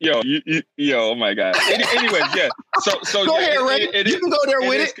 Oh my God. Anyways, yeah. So go ahead, Ray. You can go there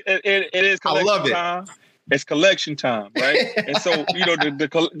with it. It is. I love it. Time. It's collection time, right? And so,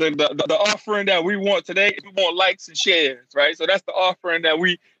 the offering that we want today, we want likes and shares, right? So that's the offering that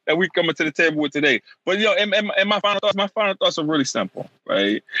we coming to the table with today. But and my final thoughts are really simple,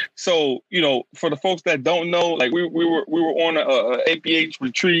 right? So, for the folks that don't know, like we were on a APH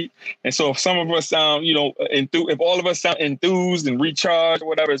retreat, and so if some of us sound, if all of us sound enthused and recharged or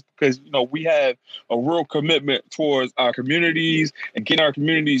whatever, it's because we have a real commitment towards our communities and getting our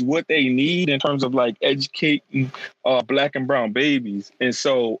communities what they need in terms of like educating Black and brown babies. And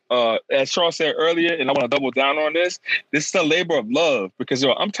so, as Charles said earlier, and I want to double down on this is a labor of love because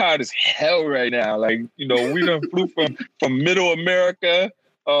I'm tired as hell right now. Like, we done flew from middle America,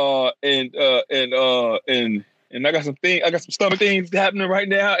 and I got some stomach things happening right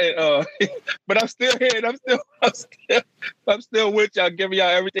now, and but I'm still here, and I'm still with y'all, giving y'all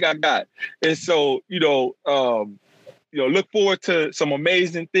everything I got. And so, look forward to some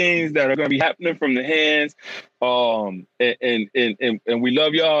amazing things that are going to be happening from the hands. And we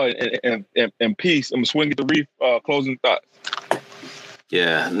love y'all, and peace. I'm swinging the reef. Closing thoughts.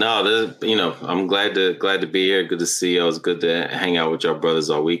 Yeah, no, I'm glad to be here. Good to see you. It was good to hang out with y'all brothers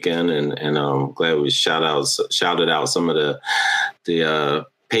all weekend, and I'm glad we shouted out some of the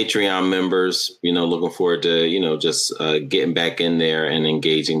Patreon members. Looking forward to just getting back in there and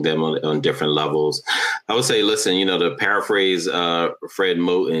engaging them on different levels. I would say, listen, to paraphrase Fred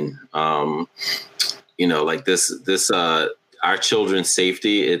Moten, like this. Our children's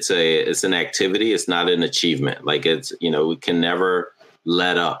safety, it's an activity. It's not an achievement. Like it's we can never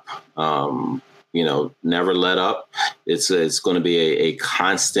let up. Never let up. It's going to be a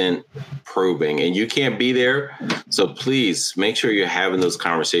constant probing, and you can't be there. So please make sure you're having those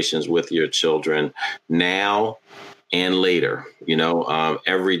conversations with your children now and later,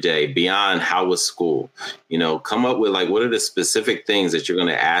 every day, beyond how was school, come up with like, what are the specific things that you're going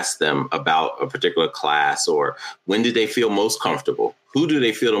to ask them about a particular class, or when did they feel most comfortable? Who do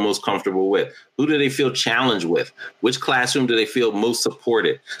they feel the most comfortable with? Who do they feel challenged with? Which classroom do they feel most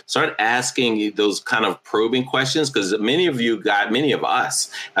supported? Start asking those kind of probing questions, because many of us,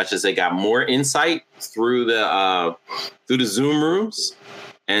 I should say, got more insight through the Zoom rooms.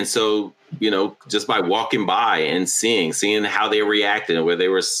 And so, just by walking by and seeing how they reacted, whether they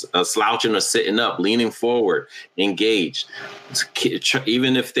were slouching or sitting up, leaning forward, engaged.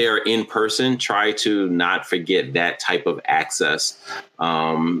 Even if they're in person, try to not forget that type of access.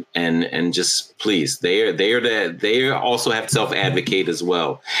 And just please, they also have to self-advocate as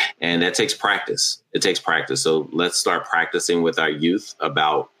well. And that takes practice. It takes practice. So let's start practicing with our youth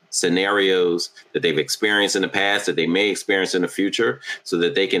about scenarios that they've experienced in the past, that they may experience in the future, so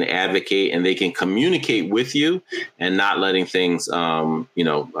that they can advocate and they can communicate with you and not letting things, slide.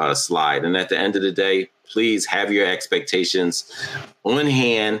 And at the end of the day, please have your expectations on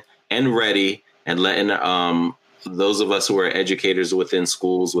hand and ready, and letting those of us who are educators within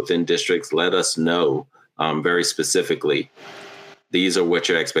schools, within districts, let us know very specifically. These are what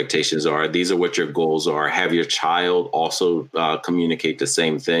your expectations are. These are what your goals are. Have your child also communicate the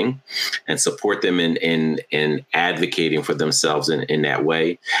same thing, and support them in advocating for themselves in that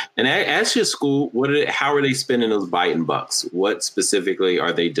way. And ask your school, how are they spending those Biden bucks? What specifically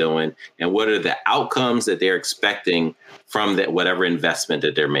are they doing? And what are the outcomes that they're expecting from that whatever investment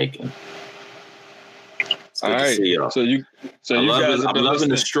that they're making? It's good to see y'all. I'm loving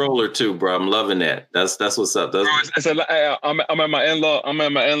the stroller too, bro. I'm loving that. That's what's up. I'm at my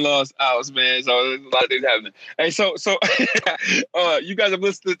in-laws' house, man. So there's a lot of things happening. Hey, so you guys have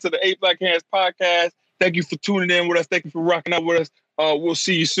listened to the 8 Black Hands podcast. Thank you for tuning in with us. Thank you for rocking out with us. We'll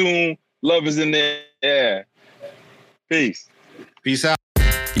see you soon. Love is in the air. Peace. Peace out.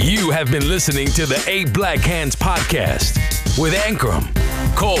 You have been listening to the 8 Black Hands podcast with Ankrum,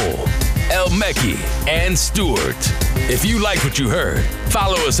 Cole, El Mekki, and Stewart. If you like what you heard,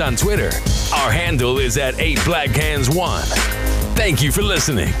 follow us on Twitter. Our handle is at 8BlackHands1. Thank you for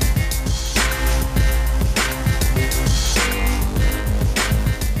listening.